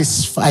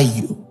satisfy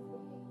you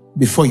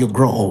before you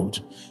grow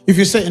old. If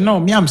you say, no,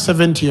 me, I'm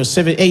 70 or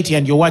 80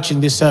 and you're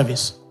watching this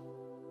service,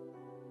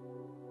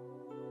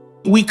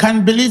 we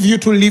can believe you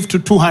to live to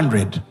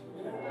 200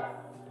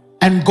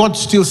 and God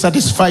still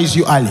satisfies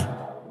you early.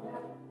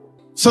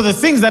 So the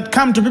things that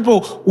come to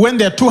people when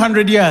they're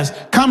 200 years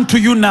come to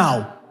you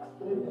now.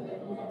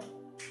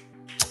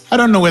 I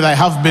don't know whether I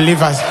have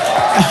believers.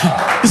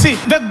 You see,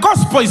 the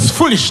gospel is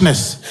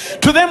foolishness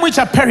to them which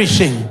are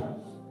perishing.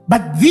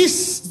 But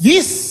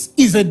this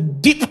is a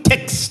deep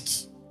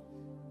text.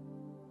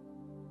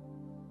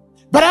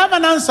 But I have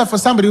an answer for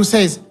somebody who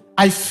says,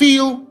 I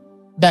feel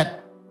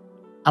that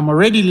I'm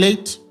already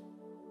late.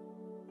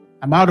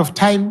 I'm out of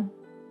time.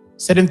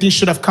 Certain things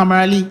should have come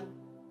early.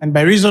 And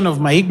by reason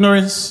of my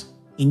ignorance,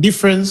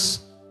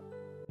 indifference,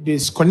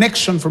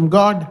 disconnection from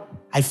God,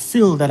 I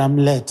feel that I'm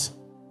late.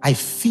 I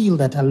feel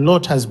that a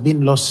lot has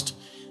been lost.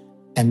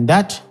 And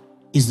that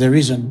is the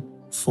reason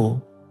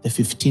for the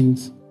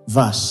 15th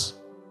verse.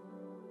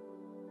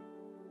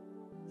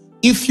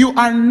 If you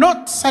are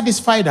not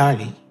satisfied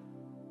early,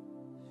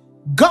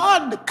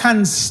 God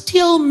can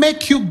still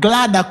make you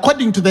glad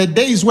according to the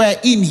days wherein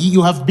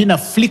you have been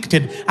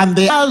afflicted and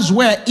the hours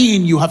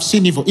wherein you have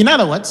seen evil. In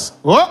other words,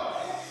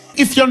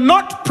 if you're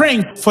not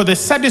praying for the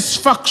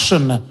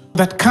satisfaction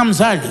that comes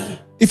early,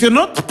 if you're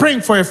not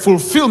praying for a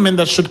fulfillment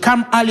that should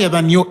come earlier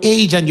than your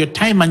age and your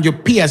time and your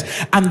peers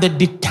and the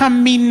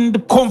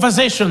determined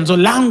conversations or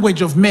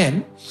language of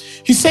men,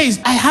 he says,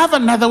 I have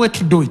another way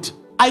to do it.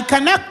 I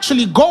can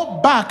actually go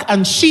back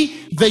and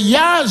see the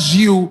years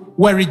you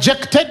were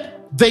rejected,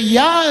 the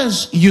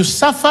years you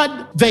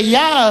suffered, the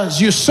years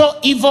you saw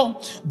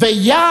evil, the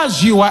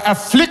years you were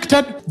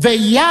afflicted, the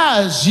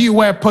years you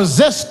were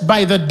possessed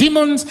by the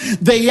demons,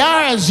 the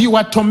years you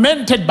were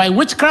tormented by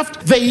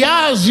witchcraft, the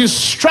years you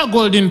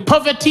struggled in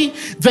poverty,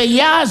 the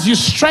years you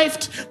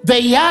strived,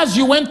 the years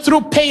you went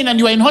through pain and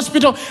you were in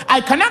hospital. I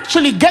can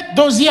actually get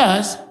those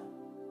years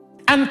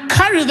and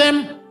carry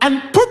them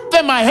and put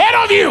them ahead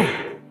of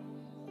you.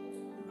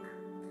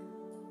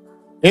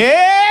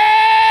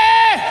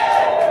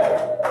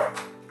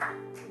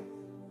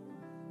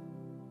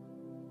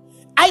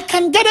 I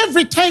can get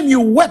every time you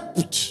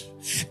wept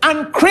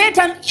and create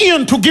an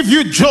eon to give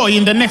you joy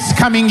in the next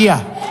coming year,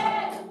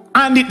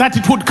 and that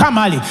it would come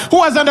early.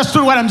 Who has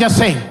understood what I'm just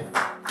saying?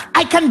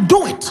 I can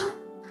do it.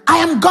 I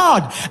am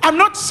God. I'm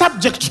not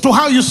subject to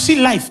how you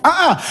see life.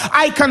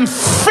 I can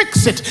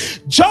fix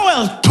it.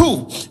 Joel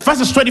 2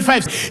 verses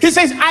 25. He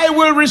says, I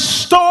will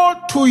restore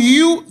to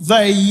you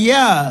the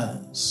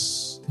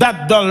years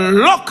that the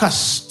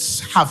locusts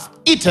have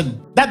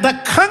eaten, that the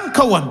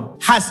cankerworm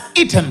has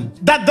eaten,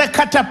 that the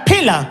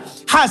caterpillar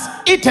has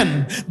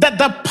eaten, that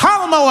the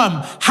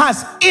palmerworm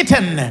has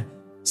eaten.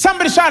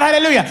 Somebody shout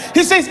hallelujah.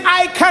 He says,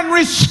 I can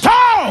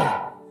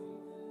restore.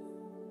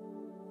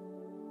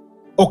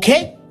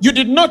 Okay? You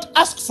did not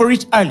ask for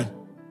it early,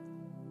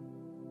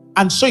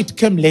 and so it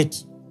came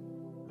late.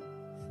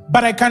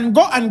 But I can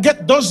go and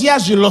get those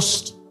years you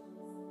lost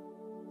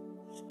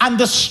and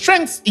the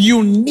strength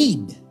you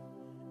need,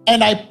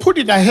 and I put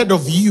it ahead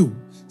of you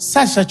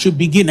such that you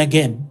begin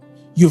again.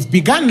 You've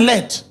begun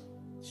late,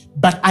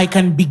 but I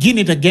can begin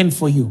it again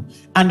for you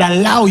and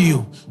allow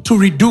you to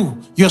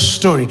redo your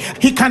story.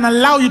 He can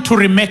allow you to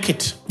remake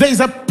it. There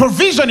is a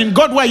provision in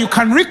God where you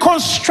can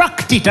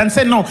reconstruct it and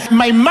say, no,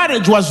 my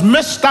marriage was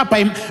messed up,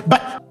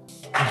 but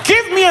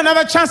give me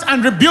another chance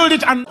and rebuild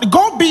it, and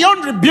go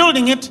beyond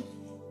rebuilding it.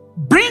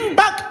 Bring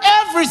back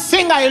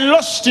everything I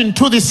lost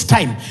into this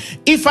time.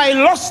 If I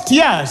lost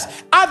years,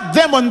 add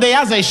them on the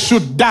years I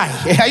should die.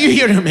 Are you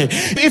hearing me?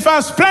 If I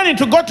was planning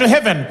to go to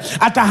heaven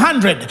at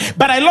 100,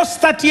 but I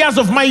lost 30 years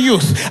of my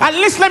youth, at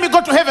least let me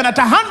go to heaven at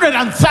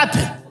 130.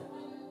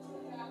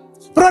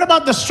 But what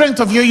about the strength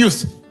of your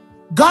youth?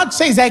 God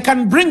says, I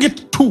can bring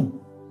it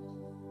too.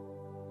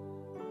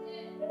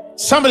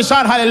 Somebody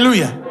shout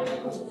hallelujah.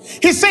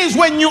 He says,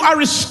 when you are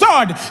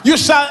restored, you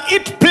shall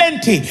eat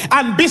plenty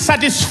and be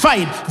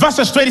satisfied.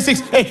 Verses 26.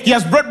 Hey, he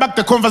has brought back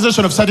the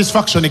conversation of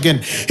satisfaction again.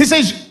 He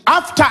says,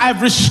 after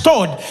I've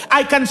restored,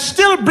 I can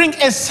still bring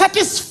a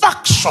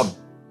satisfaction.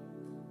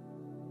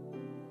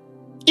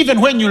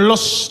 Even when you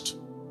lost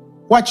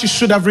what you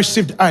should have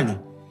received early,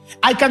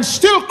 I can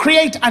still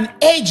create an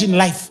age in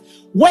life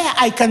where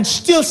I can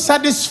still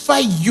satisfy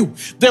you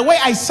the way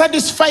I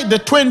satisfied the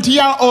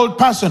 20-year-old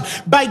person,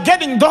 by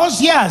getting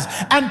those years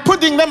and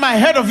putting them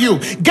ahead of you,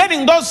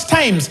 getting those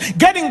times,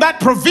 getting that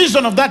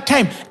provision of that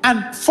time,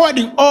 and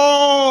forwarding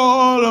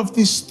all of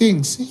these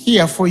things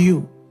here for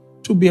you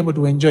to be able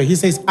to enjoy. He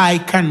says, I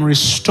can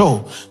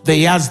restore the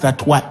years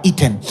that were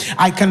eaten.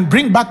 I can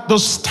bring back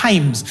those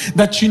times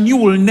that you knew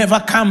will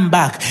never come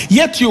back.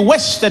 Yet you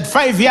wasted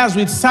 5 years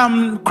with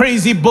some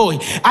crazy boy.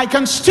 I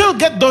can still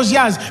get those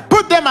years,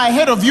 put them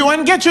ahead of you,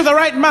 and get you the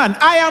right man.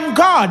 I am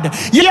God.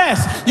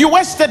 Yes, you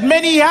wasted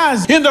many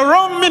years in the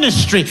wrong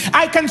ministry.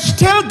 I can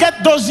still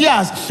get those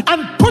years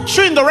and put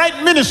you in the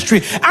right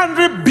ministry and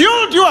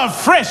rebuild you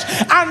afresh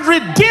and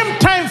redeem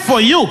time for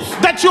you,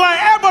 that you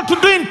are able to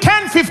do in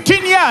 10,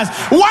 15 years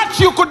what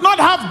you could not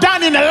have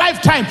done in a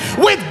lifetime.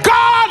 With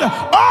God,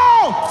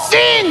 all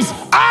things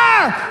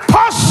are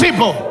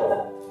possible.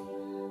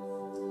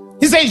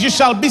 He says, you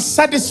shall be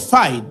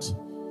satisfied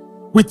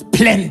with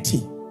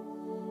plenty.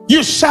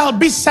 You shall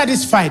be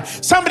satisfied.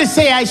 Somebody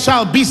say, I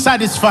shall be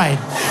satisfied.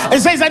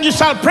 It says, and you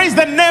shall praise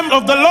the name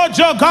of the Lord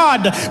your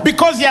God,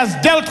 because he has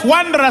dealt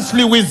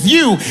wondrously with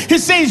you. He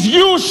says,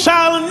 you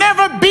shall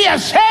never be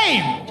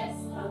ashamed.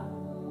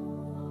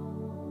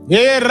 Did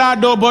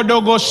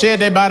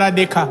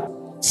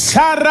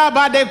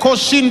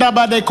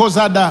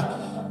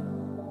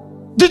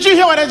you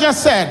hear what I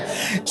just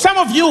said? Some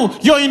of you,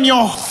 you're in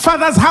your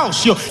father's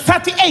house. You're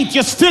 38,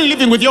 you're still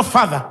living with your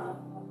father.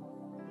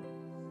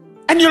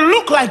 And you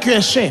look like you're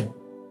ashamed.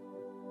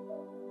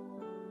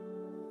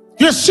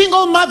 You're a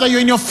single mother,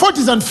 you're in your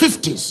 40s and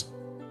 50s.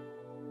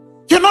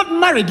 You're not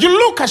married, you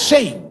look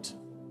ashamed.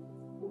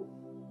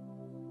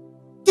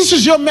 This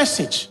is your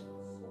message.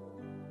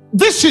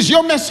 This is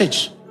your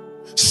message.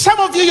 Some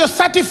of you, you're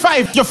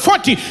 35, you're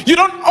 40, you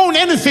don't own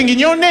anything in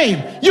your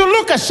name. You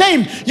look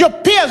ashamed. Your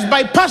peers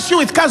bypass you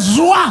with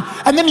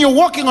kazua, and then you're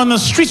walking on the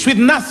streets with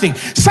nothing.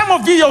 Some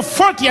of you, you're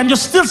 40 and you're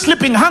still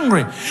sleeping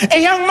hungry.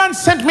 A young man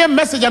sent me a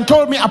message and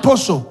told me,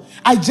 Apostle,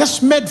 I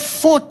just made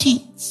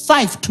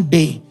 45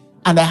 today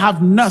and I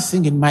have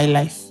nothing in my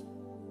life.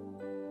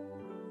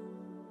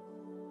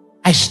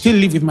 I still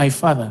live with my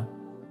father.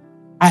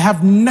 I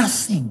have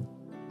nothing.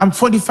 I'm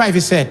 45, he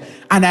said,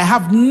 and I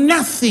have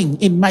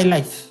nothing in my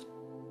life.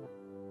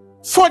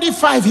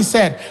 45, he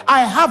said,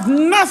 I have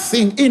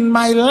nothing in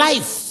my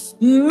life,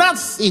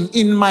 nothing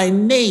in my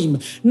name,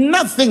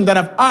 nothing that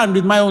I've earned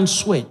with my own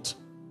sweat.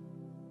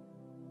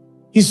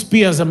 His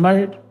peers are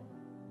married,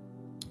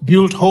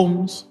 built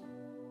homes,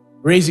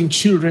 raising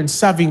children,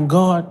 serving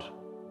God.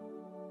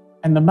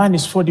 And the man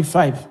is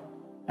 45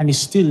 and he's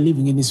still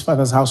living in his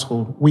father's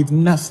household with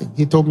nothing.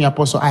 He told me,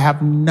 Apostle, I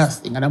have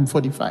nothing and I'm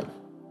 45.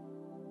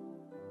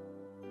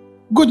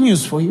 Good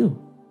news for you.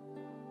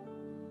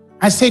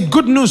 I said,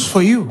 good news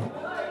for you.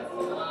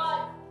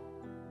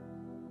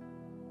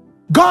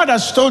 God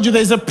has told you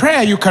there's a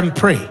prayer you can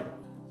pray,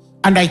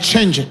 and I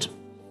change it.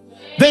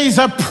 There is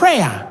a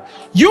prayer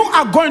you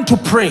are going to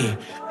pray,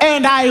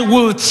 and I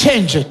will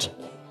change it.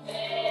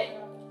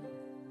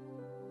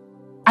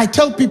 I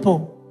tell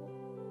people,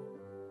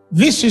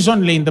 this is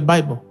only in the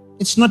Bible.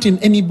 It's not in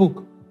any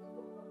book.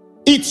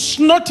 It's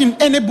not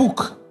in any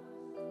book.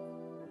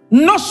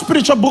 No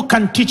spiritual book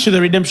can teach you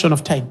the redemption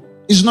of time.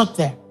 It's not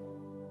there.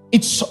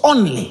 It's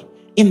only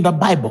in the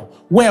Bible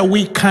where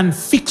we can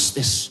fix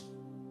this.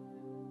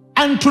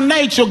 And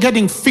tonight you're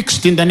getting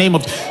fixed in the name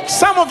of...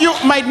 Some of you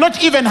might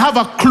not even have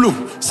a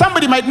clue.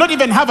 Somebody might not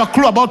even have a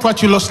clue about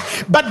what you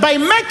lost. But by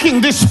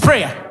making this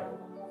prayer,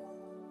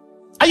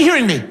 are you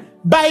hearing me?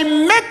 By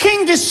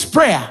making this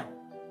prayer,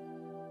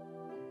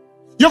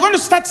 you're going to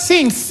start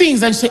seeing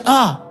things and say,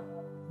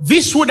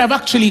 this would have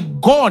actually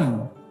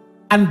gone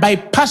and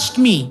bypassed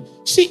me.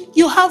 See,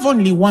 you have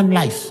only one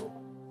life.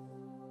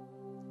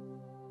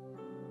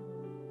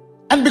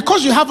 And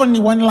because you have only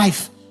one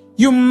life,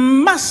 you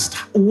must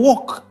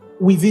walk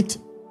with it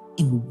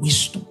in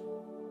wisdom.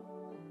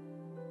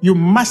 You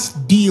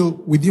must deal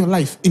with your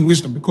life in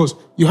wisdom because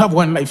you have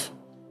one life.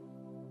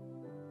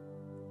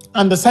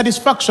 And the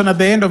satisfaction at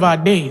the end of our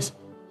days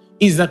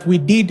is that we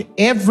did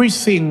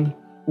everything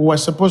we were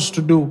supposed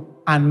to do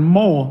and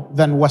more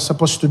than we're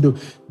supposed to do.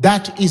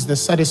 That is the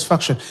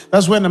satisfaction.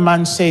 That's when a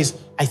man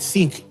says, I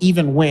think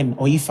even when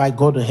or if I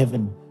go to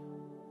heaven,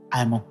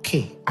 I'm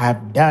okay.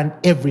 I've done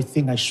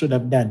everything I should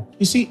have done.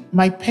 You see,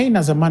 my pain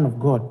as a man of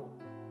God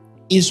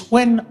is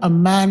when a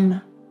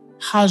man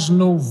has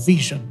no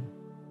vision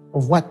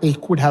of what they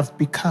could have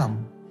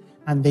become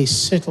and they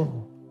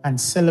settle and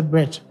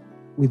celebrate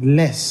with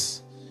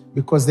less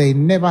because they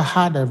never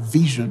had a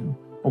vision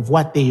of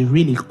what they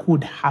really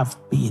could have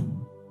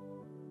been.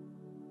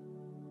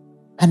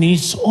 And in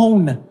its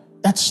own,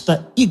 that's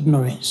the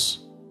ignorance.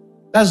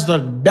 That's the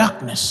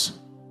darkness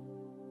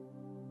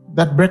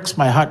that breaks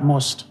my heart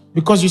most.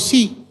 Because you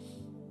see,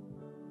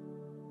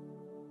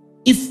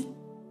 if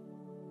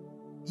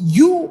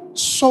you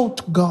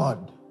sought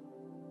God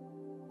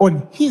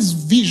on his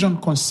vision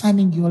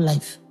concerning your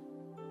life,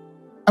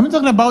 I'm not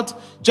talking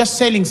about just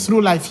sailing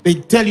through life. They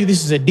tell you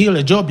this is a deal,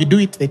 a job, you do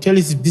it. They tell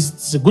you this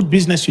is a good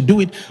business, you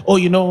do it. Or,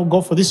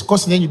 go for this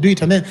course and then you do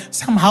it. And then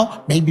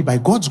somehow, maybe by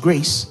God's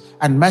grace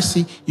and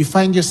mercy, you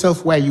find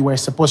yourself where you were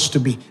supposed to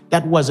be.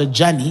 That was a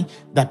journey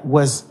that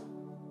was,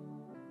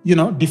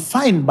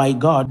 defined by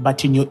God,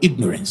 but in your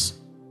ignorance.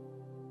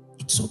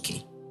 It's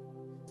okay.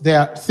 There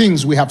are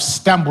things we have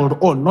stumbled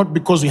on, not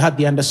because we had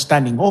the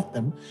understanding of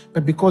them,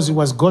 but because it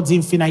was God's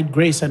infinite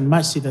grace and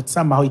mercy that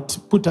somehow it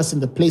put us in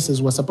the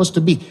places we're supposed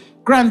to be.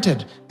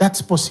 Granted,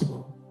 that's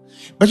possible.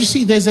 But you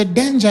see, there's a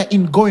danger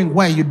in going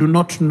where you do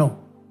not know.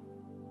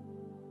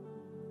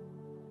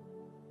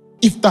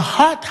 If the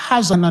heart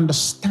has an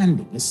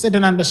understanding, let's say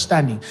an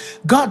understanding,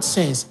 God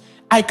says,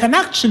 I can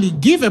actually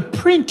give a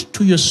print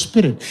to your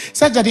spirit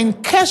such that in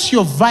case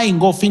you're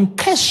vying off, in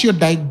case you're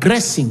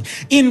digressing,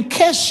 in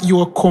case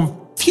you're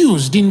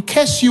confused, in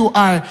case you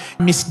are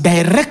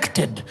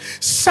misdirected,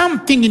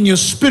 something in your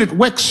spirit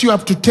wakes you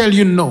up to tell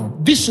you, no,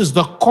 this is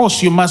the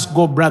course you must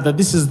go, brother.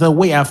 This is the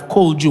way I've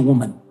called you,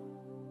 woman.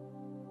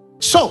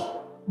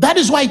 So that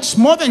is why it's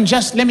more than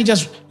just,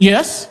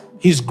 yes,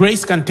 his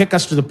grace can take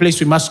us to the place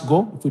we must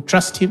go if we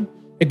trust him.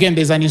 Again,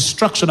 there's an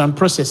instruction and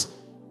process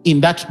in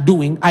that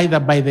doing, either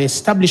by the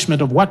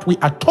establishment of what we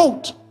are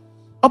taught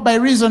or by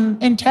reason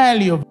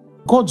entirely of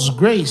God's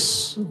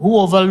grace, who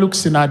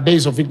overlooks in our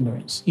days of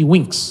ignorance. He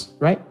winks,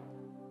 right?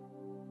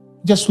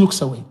 He just looks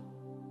away.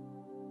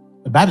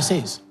 The Bible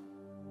says,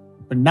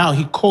 but now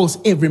he calls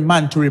every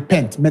man to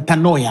repent,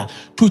 metanoia,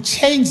 to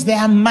change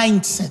their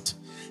mindset,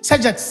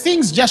 such that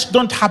things just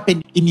don't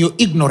happen in your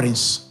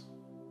ignorance.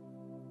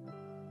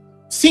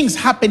 Things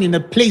happen in a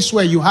place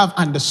where you have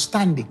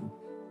understanding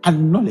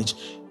and knowledge.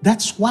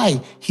 That's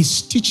why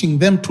he's teaching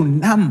them to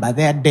number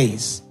their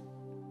days.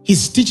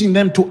 He's teaching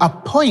them to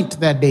appoint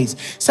their days,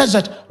 such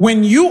that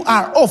when you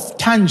are off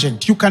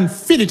tangent, you can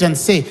feel it and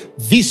say,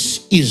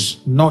 this is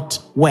not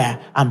where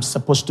I'm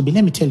supposed to be.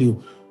 Let me tell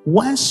you,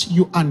 once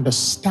you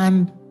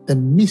understand the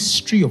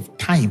mystery of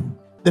time,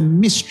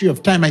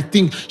 I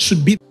think,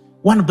 should be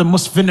one of the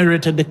most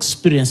venerated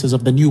experiences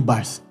of the new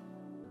birth.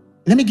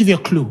 Let me give you a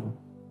clue.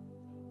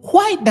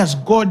 Why does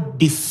God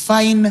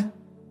define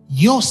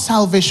your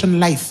salvation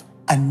life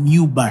a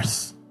new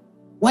birth?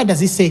 Why does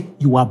he say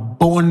you are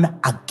born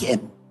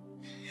again?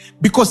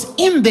 Because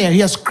in there, he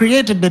has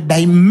created a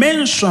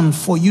dimension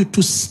for you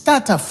to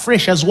start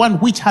afresh as one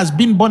which has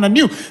been born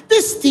anew.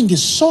 This thing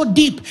is so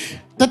deep.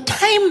 The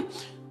time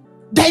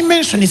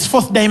dimension is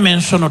fourth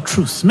dimensional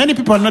truth. Many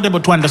people are not able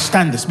to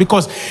understand this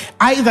because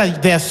either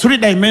they are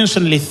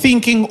three-dimensionally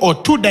thinking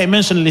or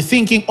two-dimensionally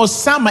thinking, or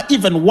some are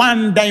even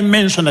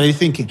one-dimensionally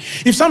thinking.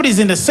 If somebody is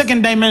in the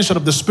second dimension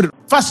of the spirit,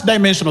 first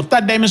dimension or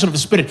third dimension of the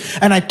spirit,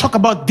 and I talk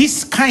about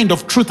this kind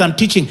of truth I'm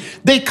teaching,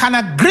 they can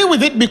agree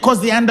with it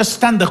because they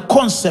understand the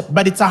concept,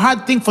 but it's a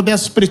hard thing for their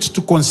spirits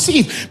to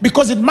conceive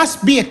because it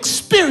must be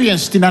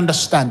experienced in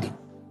understanding.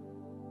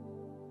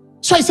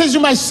 So he says, you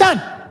my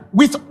son,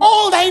 with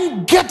all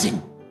thine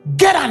getting,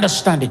 get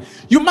understanding.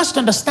 You must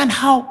understand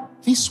how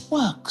this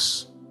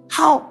works,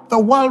 how the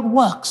world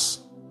works.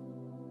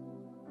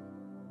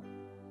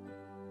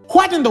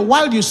 What in the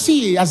world you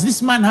see as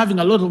this man having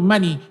a lot of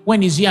money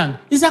when he's young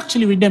is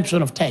actually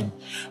redemption of time.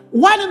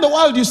 What in the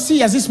world you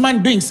see as this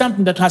man doing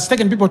something that has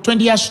taken people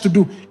 20 years to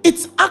do,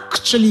 it's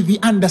actually the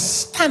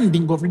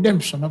understanding of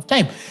redemption of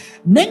time.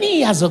 Many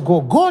years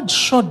ago, God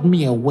showed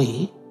me a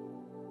way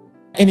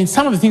And in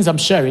some of the things I'm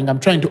sharing, I'm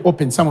trying to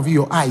open some of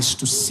your eyes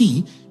to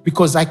see,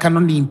 because I can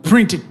only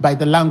imprint it by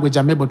the language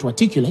I'm able to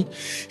articulate.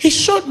 He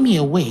showed me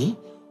a way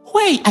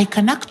where I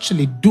can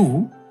actually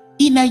do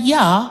in a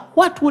year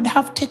what would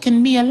have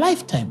taken me a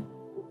lifetime.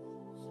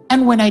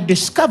 And when I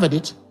discovered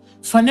it,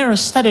 Phaneroo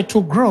started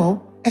to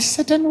grow a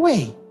certain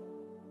way.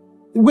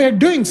 We're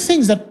doing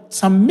things that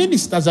some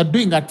ministers are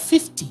doing at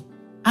 50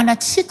 and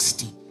at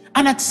 60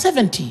 and at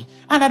 70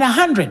 and at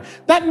 100.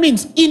 That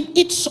means in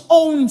its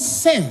own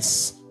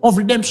sense of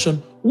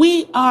redemption,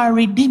 we are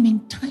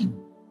redeeming time.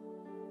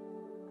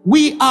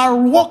 We are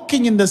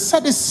walking in the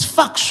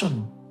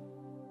satisfaction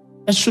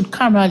that should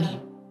come early.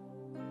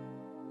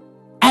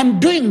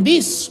 I'm doing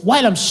this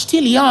while I'm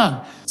still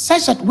young,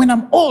 such that when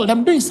I'm old,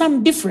 I'm doing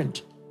something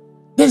different.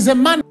 There's a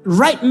man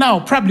right now,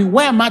 probably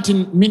where I'm at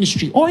in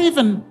ministry, or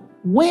even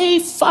way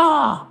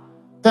far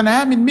than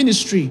I am in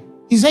ministry.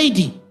 He's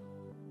 80.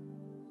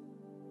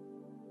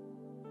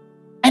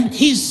 And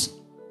he's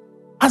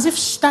as if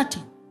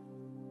starting.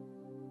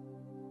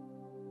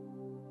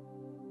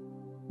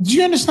 Do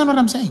you understand what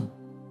I'm saying?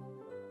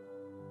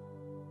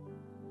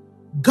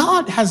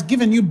 God has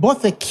given you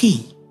both a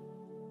key,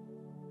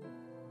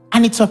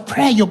 and it's a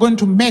prayer you're going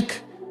to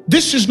make.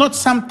 This is not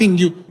something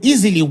you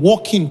easily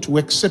walk into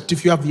except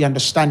if you have the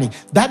understanding.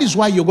 That is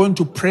why you're going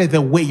to pray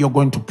the way you're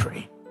going to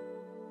pray.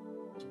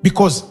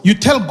 Because you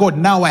tell God,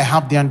 now I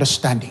have the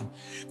understanding.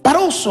 But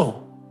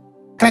also,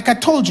 like I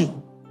told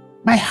you,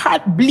 my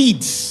heart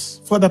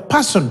bleeds for the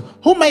person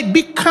who might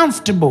be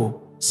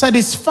comfortable,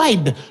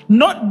 satisfied,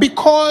 not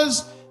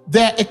because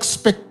their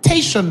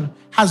expectation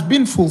has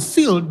been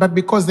fulfilled, but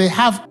because they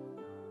have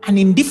an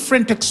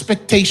indifferent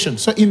expectation.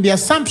 So in the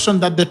assumption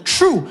that the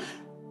true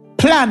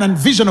plan and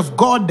vision of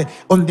God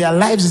on their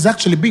lives is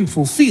actually being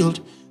fulfilled,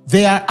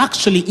 they are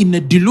actually in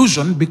a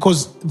delusion,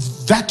 because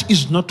that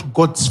is not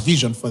God's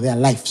vision for their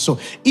life. So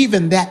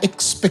even their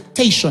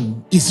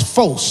expectation is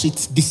false,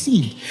 it's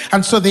deceived.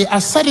 And so they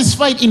are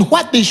satisfied in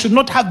what they should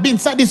not have been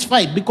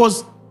satisfied,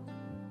 because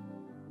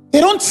they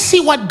don't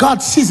see what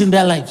God sees in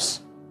their lives.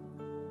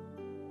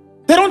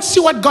 They don't see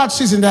what God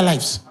sees in their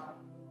lives.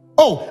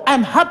 Oh,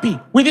 I'm happy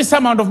with this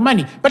amount of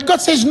money. But God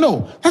says,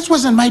 no, that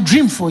wasn't my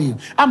dream for you.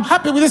 I'm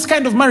happy with this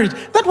kind of marriage.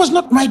 That was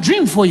not my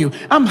dream for you.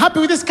 I'm happy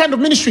with this kind of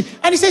ministry.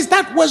 And he says,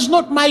 that was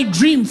not my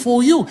dream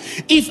for you.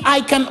 If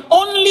I can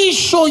only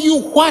show you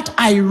what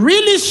I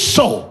really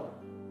saw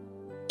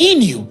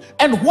in you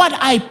and what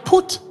I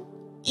put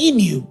in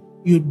you,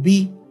 you'd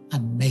be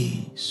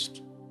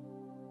amazed.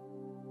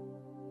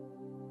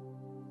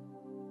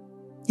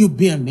 You'd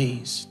be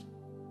amazed.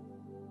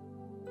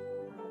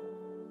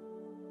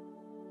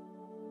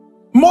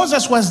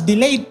 Moses was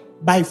delayed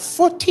by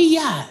 40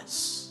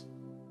 years,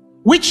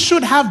 which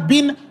should have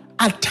been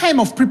a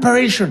time of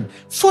preparation.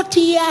 40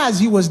 years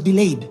he was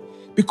delayed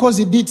because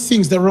he did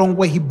things the wrong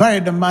way. He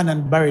buried a man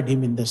and buried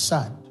him in the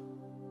sand.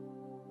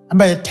 And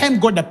by the time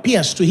God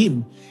appears to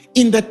him,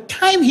 in the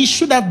time he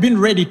should have been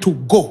ready to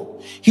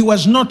go, he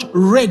was not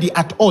ready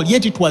at all,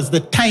 yet it was the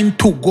time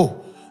to go.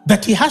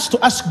 That he has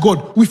to ask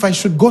God, if I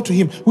should go to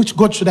him, which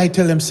God should I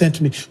tell them sent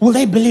me? Will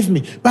they believe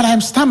me? But I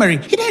am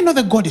stammering. He didn't know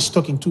that God is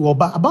talking to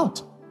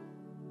about.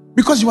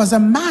 Because he was a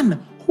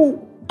man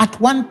who, at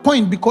one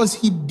point, because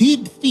he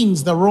did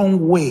things the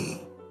wrong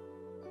way,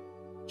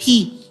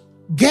 he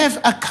gave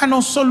a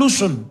carnal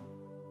solution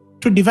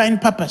to divine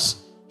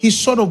purpose. He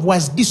sort of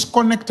was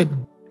disconnected.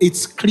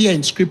 It's clear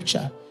in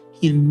scripture.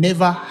 He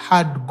never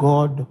had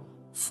God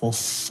for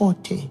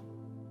 40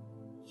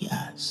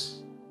 years.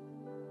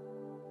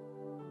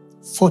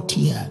 40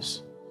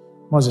 years,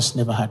 Moses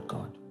never had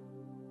God.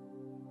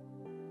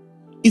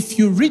 If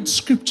you read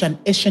scripture and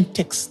ancient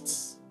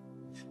texts,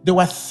 there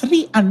were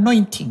 3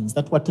 anointings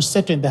that were to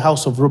settle in the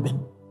house of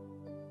Reuben.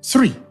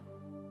 3.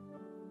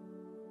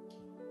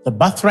 The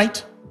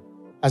birthright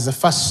as the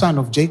first son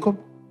of Jacob.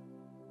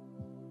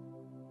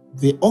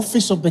 The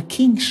office of the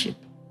kingship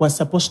was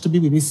supposed to be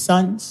with his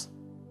sons,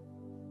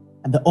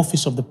 and the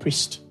office of the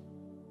priest.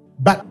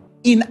 But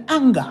in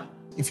anger,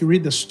 if you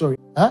read the story,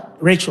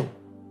 Rachel,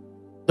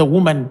 the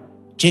woman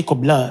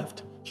Jacob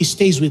loved, he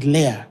stays with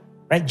Leah,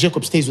 right?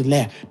 Jacob stays with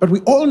Leah. But we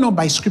all know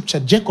by scripture,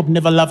 Jacob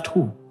never loved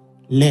who?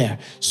 Leah.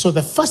 So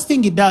the first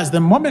thing he does, the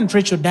moment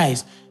Rachel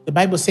dies, the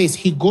Bible says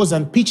he goes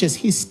and pitches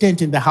his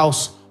tent in the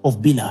house of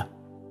Bilhah,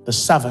 the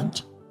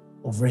servant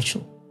of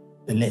Rachel,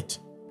 the late,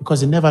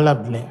 because he never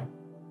loved Leah.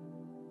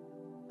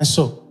 And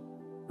so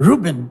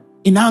Reuben,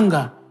 in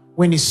anger,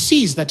 when he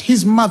sees that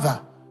his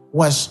mother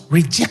was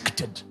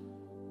rejected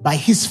by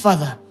his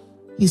father,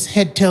 his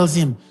head tells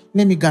him,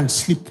 let me go and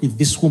sleep with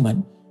this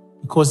woman,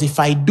 because if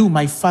I do,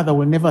 my father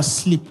will never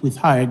sleep with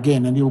her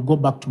again and he will go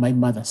back to my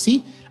mother.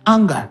 See?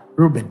 Anger,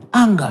 Reuben.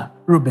 Anger,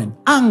 Reuben.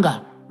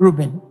 Anger,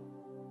 Reuben.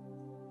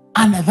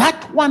 And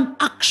that one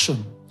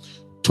action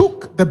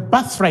took the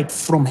birthright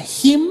from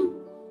him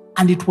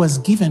and it was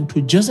given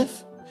to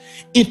Joseph.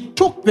 It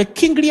took the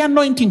kingly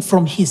anointing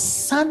from his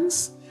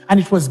sons and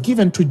it was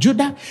given to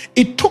Judah.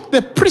 It took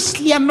the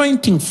priestly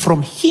anointing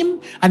from him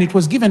and it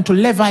was given to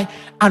Levi.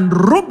 And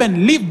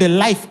Reuben lived a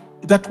life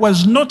that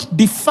was not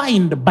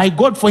defined by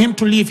God for him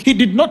to live. He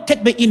did not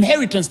take the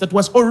inheritance that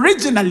was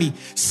originally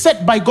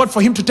set by God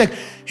for him to take.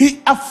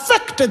 He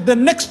affected the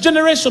next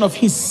generation of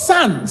his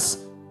sons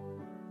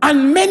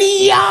and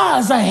many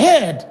years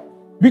ahead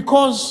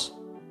because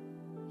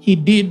he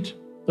did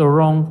the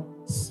wrong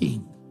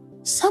thing.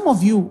 Some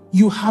of you,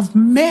 you have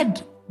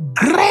made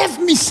grave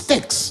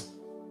mistakes.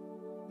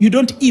 You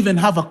don't even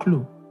have a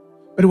clue.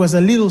 But it was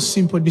a little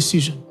simple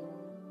decision.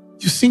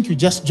 You think you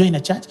just join a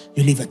church,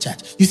 you leave a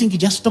church. You think you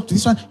just talk to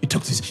this one, you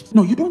talk to this.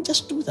 No, you don't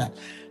just do that.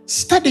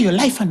 Study your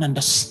life and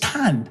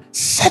understand,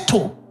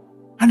 settle,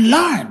 and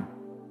learn.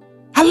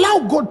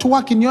 Allow God to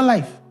work in your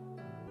life.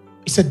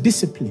 It's a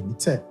discipline.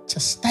 It's a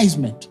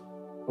chastisement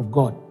of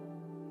God.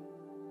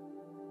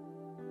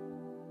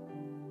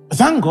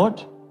 Thank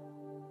God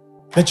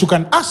that you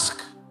can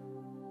ask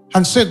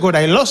and say, God,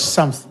 I lost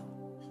something.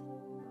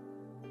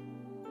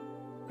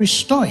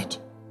 Restore it.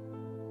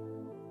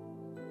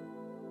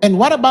 And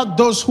what about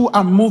those who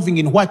are moving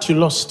in what you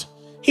lost?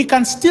 He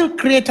can still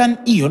create an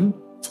eon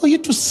for you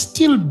to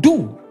still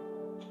do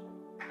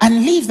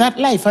and live that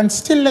life and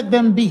still let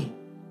them be.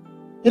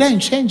 He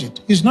doesn't change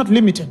it. He's not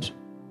limited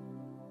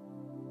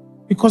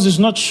because he's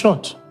not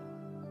short.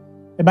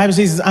 The Bible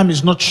says his arm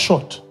is not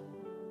short.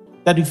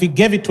 That if he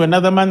gave it to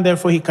another man,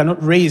 therefore he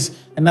cannot raise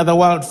another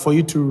world for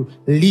you to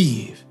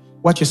live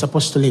what you're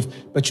supposed to live,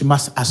 but you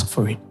must ask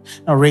for it.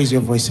 Now raise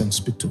your voice and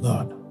speak to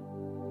God.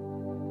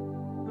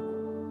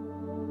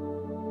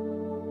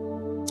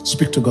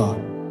 Speak to God.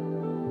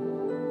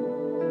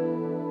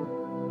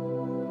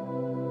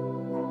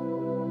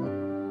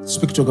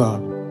 Speak to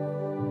God.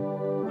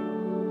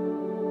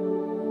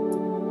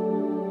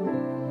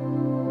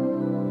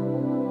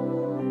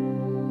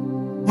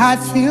 I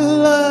feel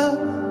love.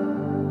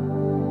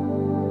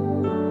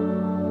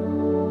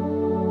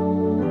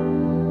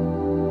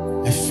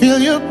 I feel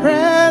your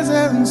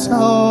presence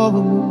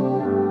over me.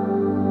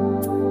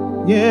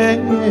 Yeah,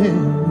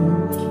 yeah.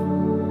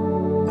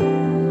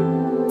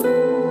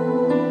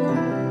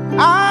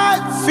 I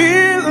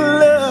feel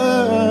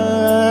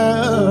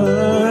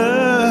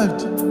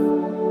loved.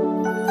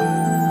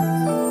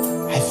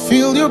 I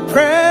feel your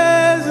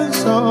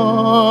presence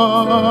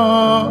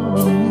on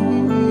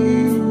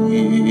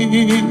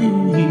me.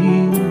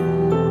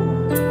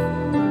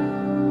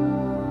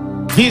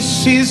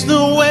 This is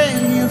the way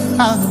you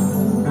father me.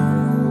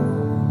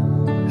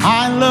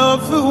 I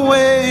love the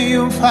way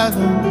you father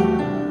me.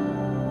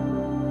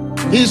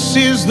 This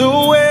is the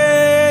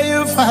way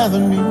you father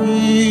me.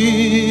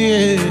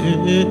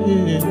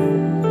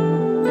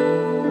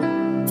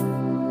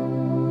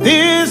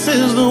 This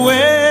is the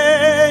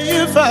way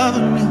you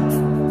father me.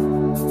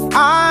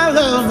 I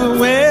love the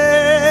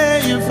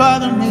way you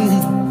father me.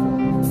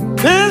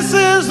 This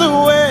is the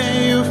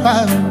way you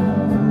father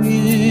me.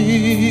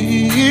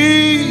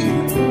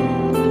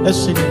 Let's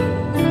sing it.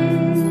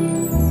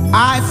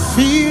 I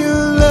feel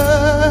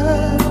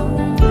love.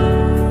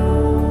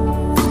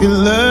 Feel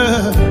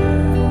love.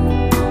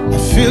 I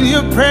feel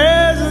your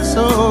presence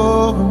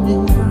over me.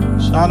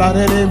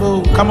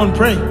 Come on,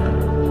 pray.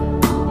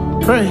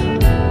 Pray.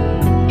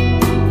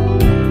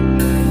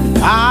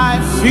 I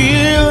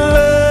feel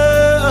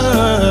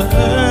love.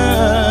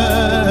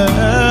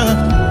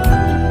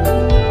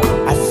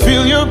 I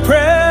feel your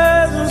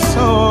presence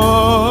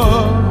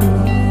over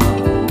me.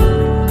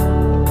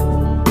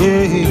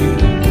 Yeah.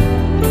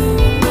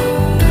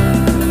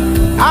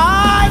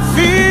 I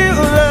feel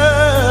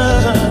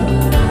love.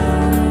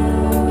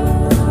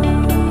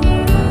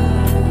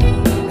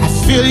 I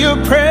feel your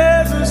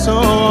presence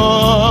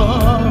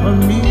over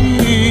me.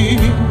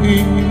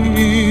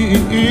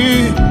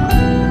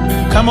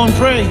 Come on,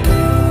 pray.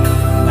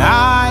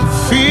 I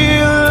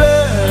feel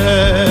love.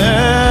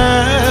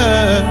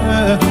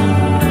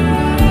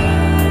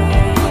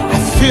 I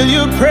feel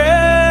your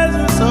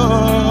presence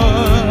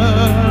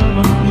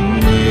over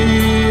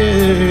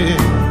me.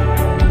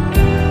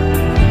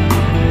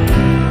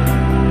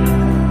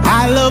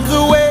 I love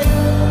the way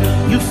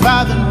you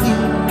father me.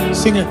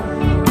 Sing it.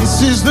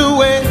 This is the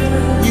way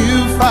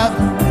you father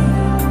me.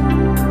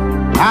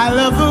 I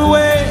love the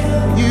way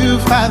you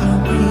father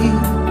me.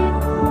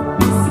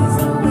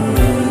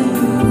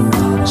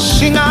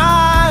 Sing,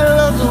 I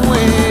love the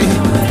way.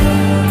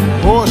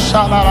 Oh,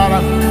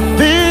 shalala.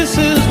 This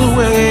is the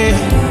way.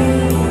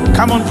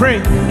 Come on,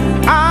 pray.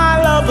 I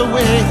love the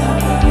way.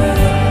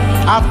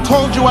 I've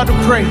told you what to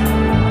pray.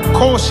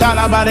 Ko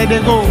shalabare de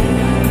go.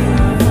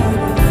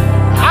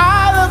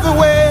 I love the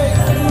way.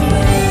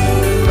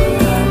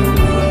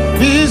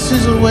 This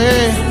is the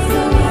way.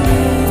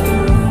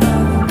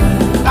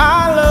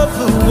 I love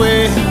the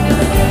way.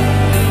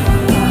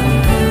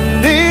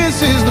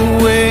 This is the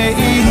way.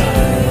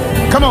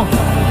 Come on,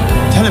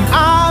 tell him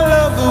I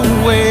love the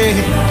way.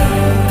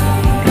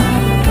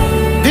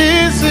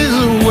 This is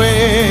the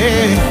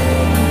way.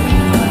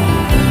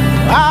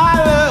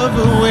 I love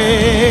the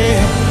way.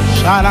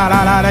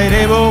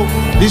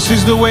 This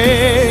is the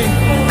way.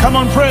 Come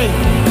on, pray.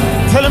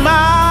 Tell him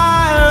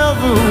I love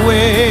the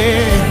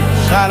way.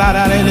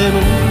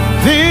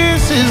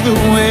 This is the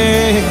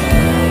way.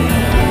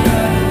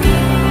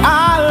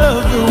 I love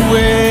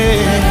way.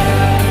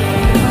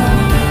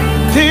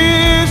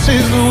 This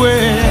is the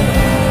way.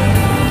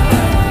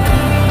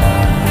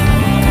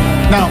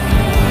 Now,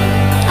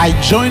 I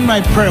join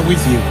my prayer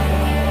with you.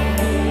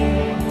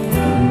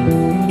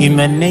 In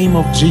the name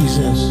of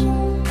Jesus,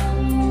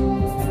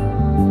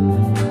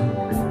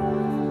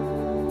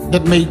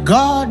 that may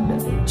God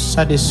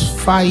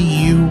satisfy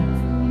you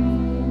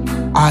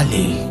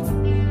early.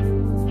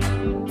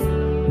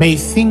 May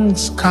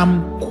things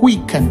come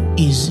quick and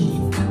easy,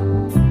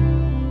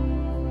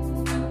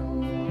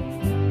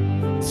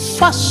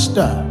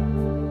 faster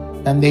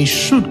than they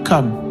should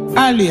come,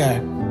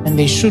 earlier than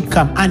they should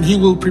come, and He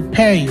will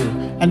prepare you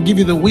and give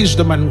you the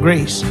wisdom and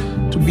grace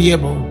to be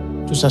able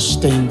to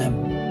sustain them.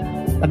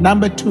 But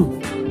number two,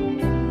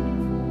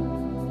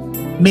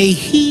 may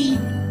He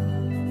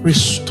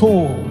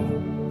restore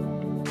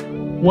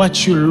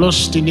what you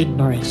lost in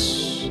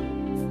ignorance,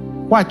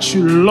 what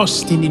you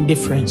lost in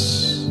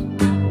indifference,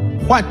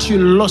 what you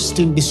lost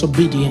in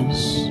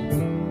disobedience,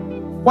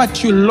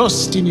 what you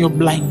lost in your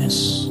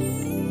blindness.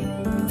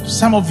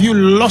 Some of you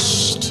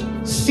lost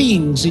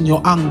things in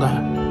your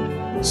anger.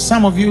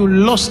 Some of you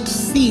lost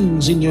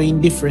things in your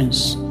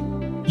indifference.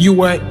 You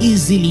were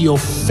easily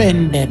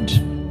offended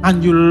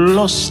and you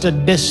lost a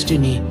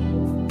destiny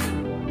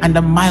and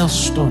a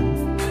milestone.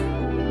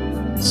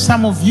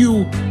 Some of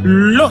you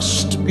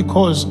lost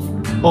because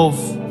of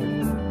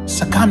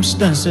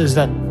circumstances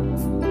that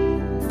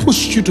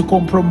pushed you to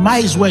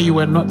compromise where you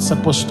were not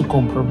supposed to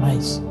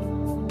compromise.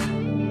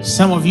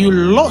 Some of you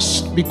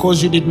lost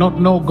because you did not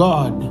know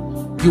God.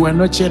 You were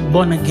not yet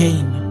born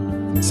again.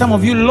 Some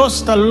of you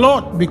lost a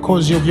lot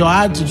because of your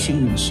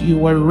attitudes. You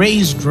were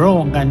raised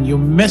wrong and you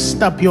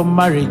messed up your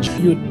marriage.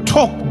 You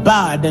talked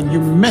bad and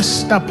you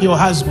messed up your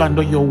husband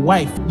or your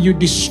wife. You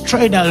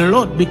destroyed a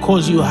lot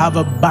because you have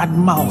a bad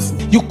mouth.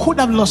 You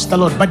could have lost a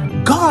lot, but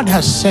God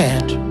has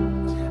said,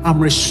 I'm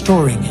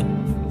restoring it.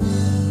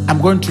 I'm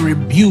going to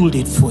rebuild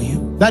it for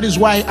you. That is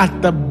why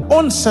at the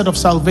onset of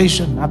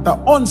salvation, at the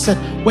onset,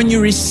 when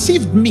you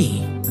received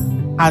me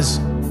as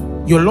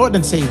your Lord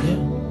and Savior,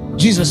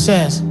 Jesus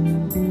says,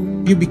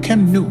 you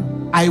became new.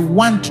 I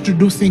want to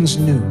do things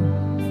new.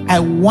 I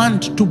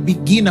want to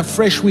begin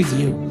afresh with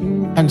you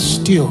and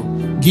still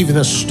give you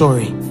the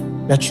story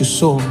that you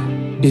so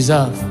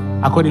deserve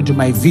according to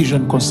my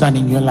vision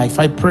concerning your life.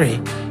 I pray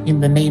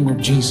in the name of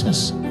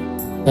Jesus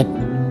that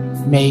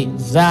may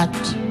that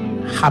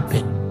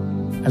happen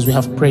as we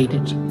have prayed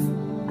it,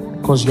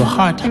 because your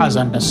heart has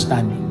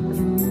understanding.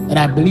 And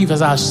I believe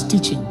as I was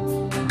teaching,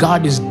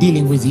 God is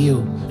dealing with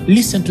you.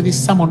 Listen to this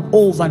sermon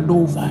over and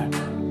over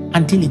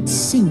until it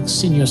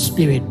sinks in your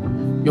spirit.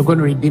 You're going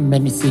to redeem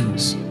many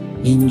things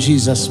in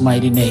Jesus'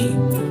 mighty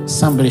name.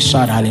 Somebody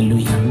shout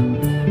hallelujah.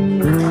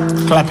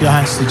 Clap your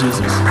hands to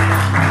Jesus.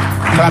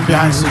 Clap your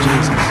hands to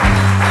Jesus.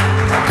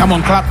 Come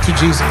on, clap to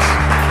Jesus.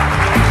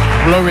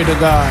 Glory to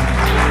God.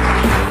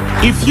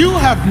 If you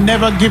have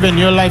never given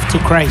your life to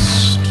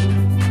Christ,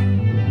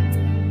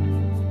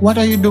 what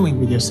are you doing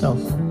with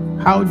yourself?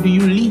 How do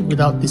you live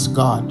without this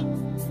God?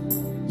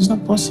 It's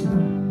not possible.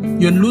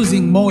 You're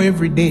losing more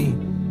every day.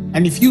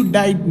 And if you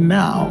died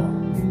now,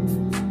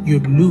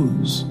 you'd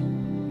lose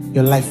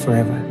your life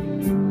forever.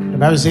 The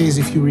Bible says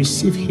if you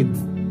receive Him,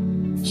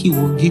 He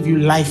will give you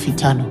life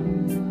eternal.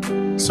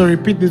 So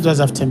repeat this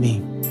verse after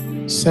me.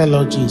 Say,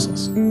 Lord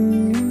Jesus,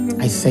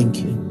 I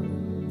thank you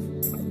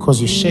because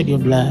you shed your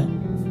blood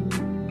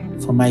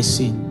for my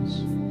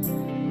sins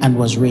and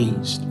was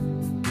raised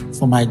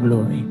for my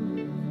glory.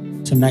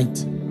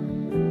 Tonight,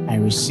 I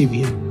receive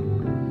you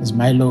as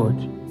my Lord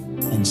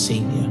and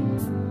Savior.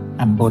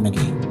 I'm born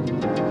again.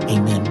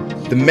 Amen.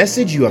 The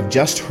message you have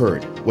just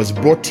heard was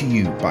brought to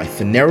you by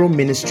Phaneroo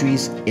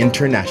Ministries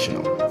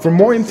International. For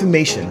more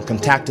information,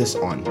 contact us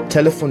on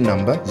telephone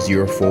number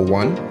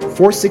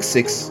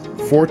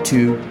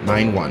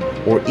 041-466-4291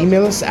 or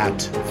email us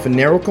at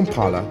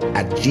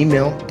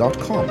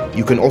phanerokampala@gmail.com.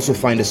 You can also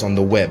find us on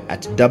the web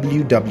at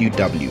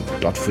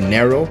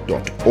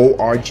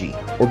www.phaneroo.org.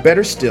 Or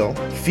better still,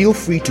 feel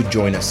free to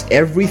join us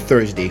every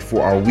Thursday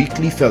for our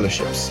weekly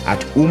fellowships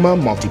at UMA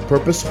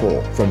Multipurpose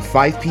Hall from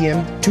 5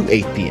 p.m. to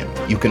 8 p.m.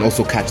 You can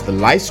also catch the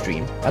live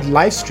stream at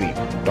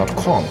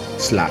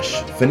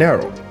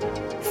livestream.com/Phaneroo.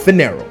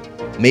 Phaneroo,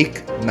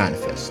 make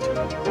manifest.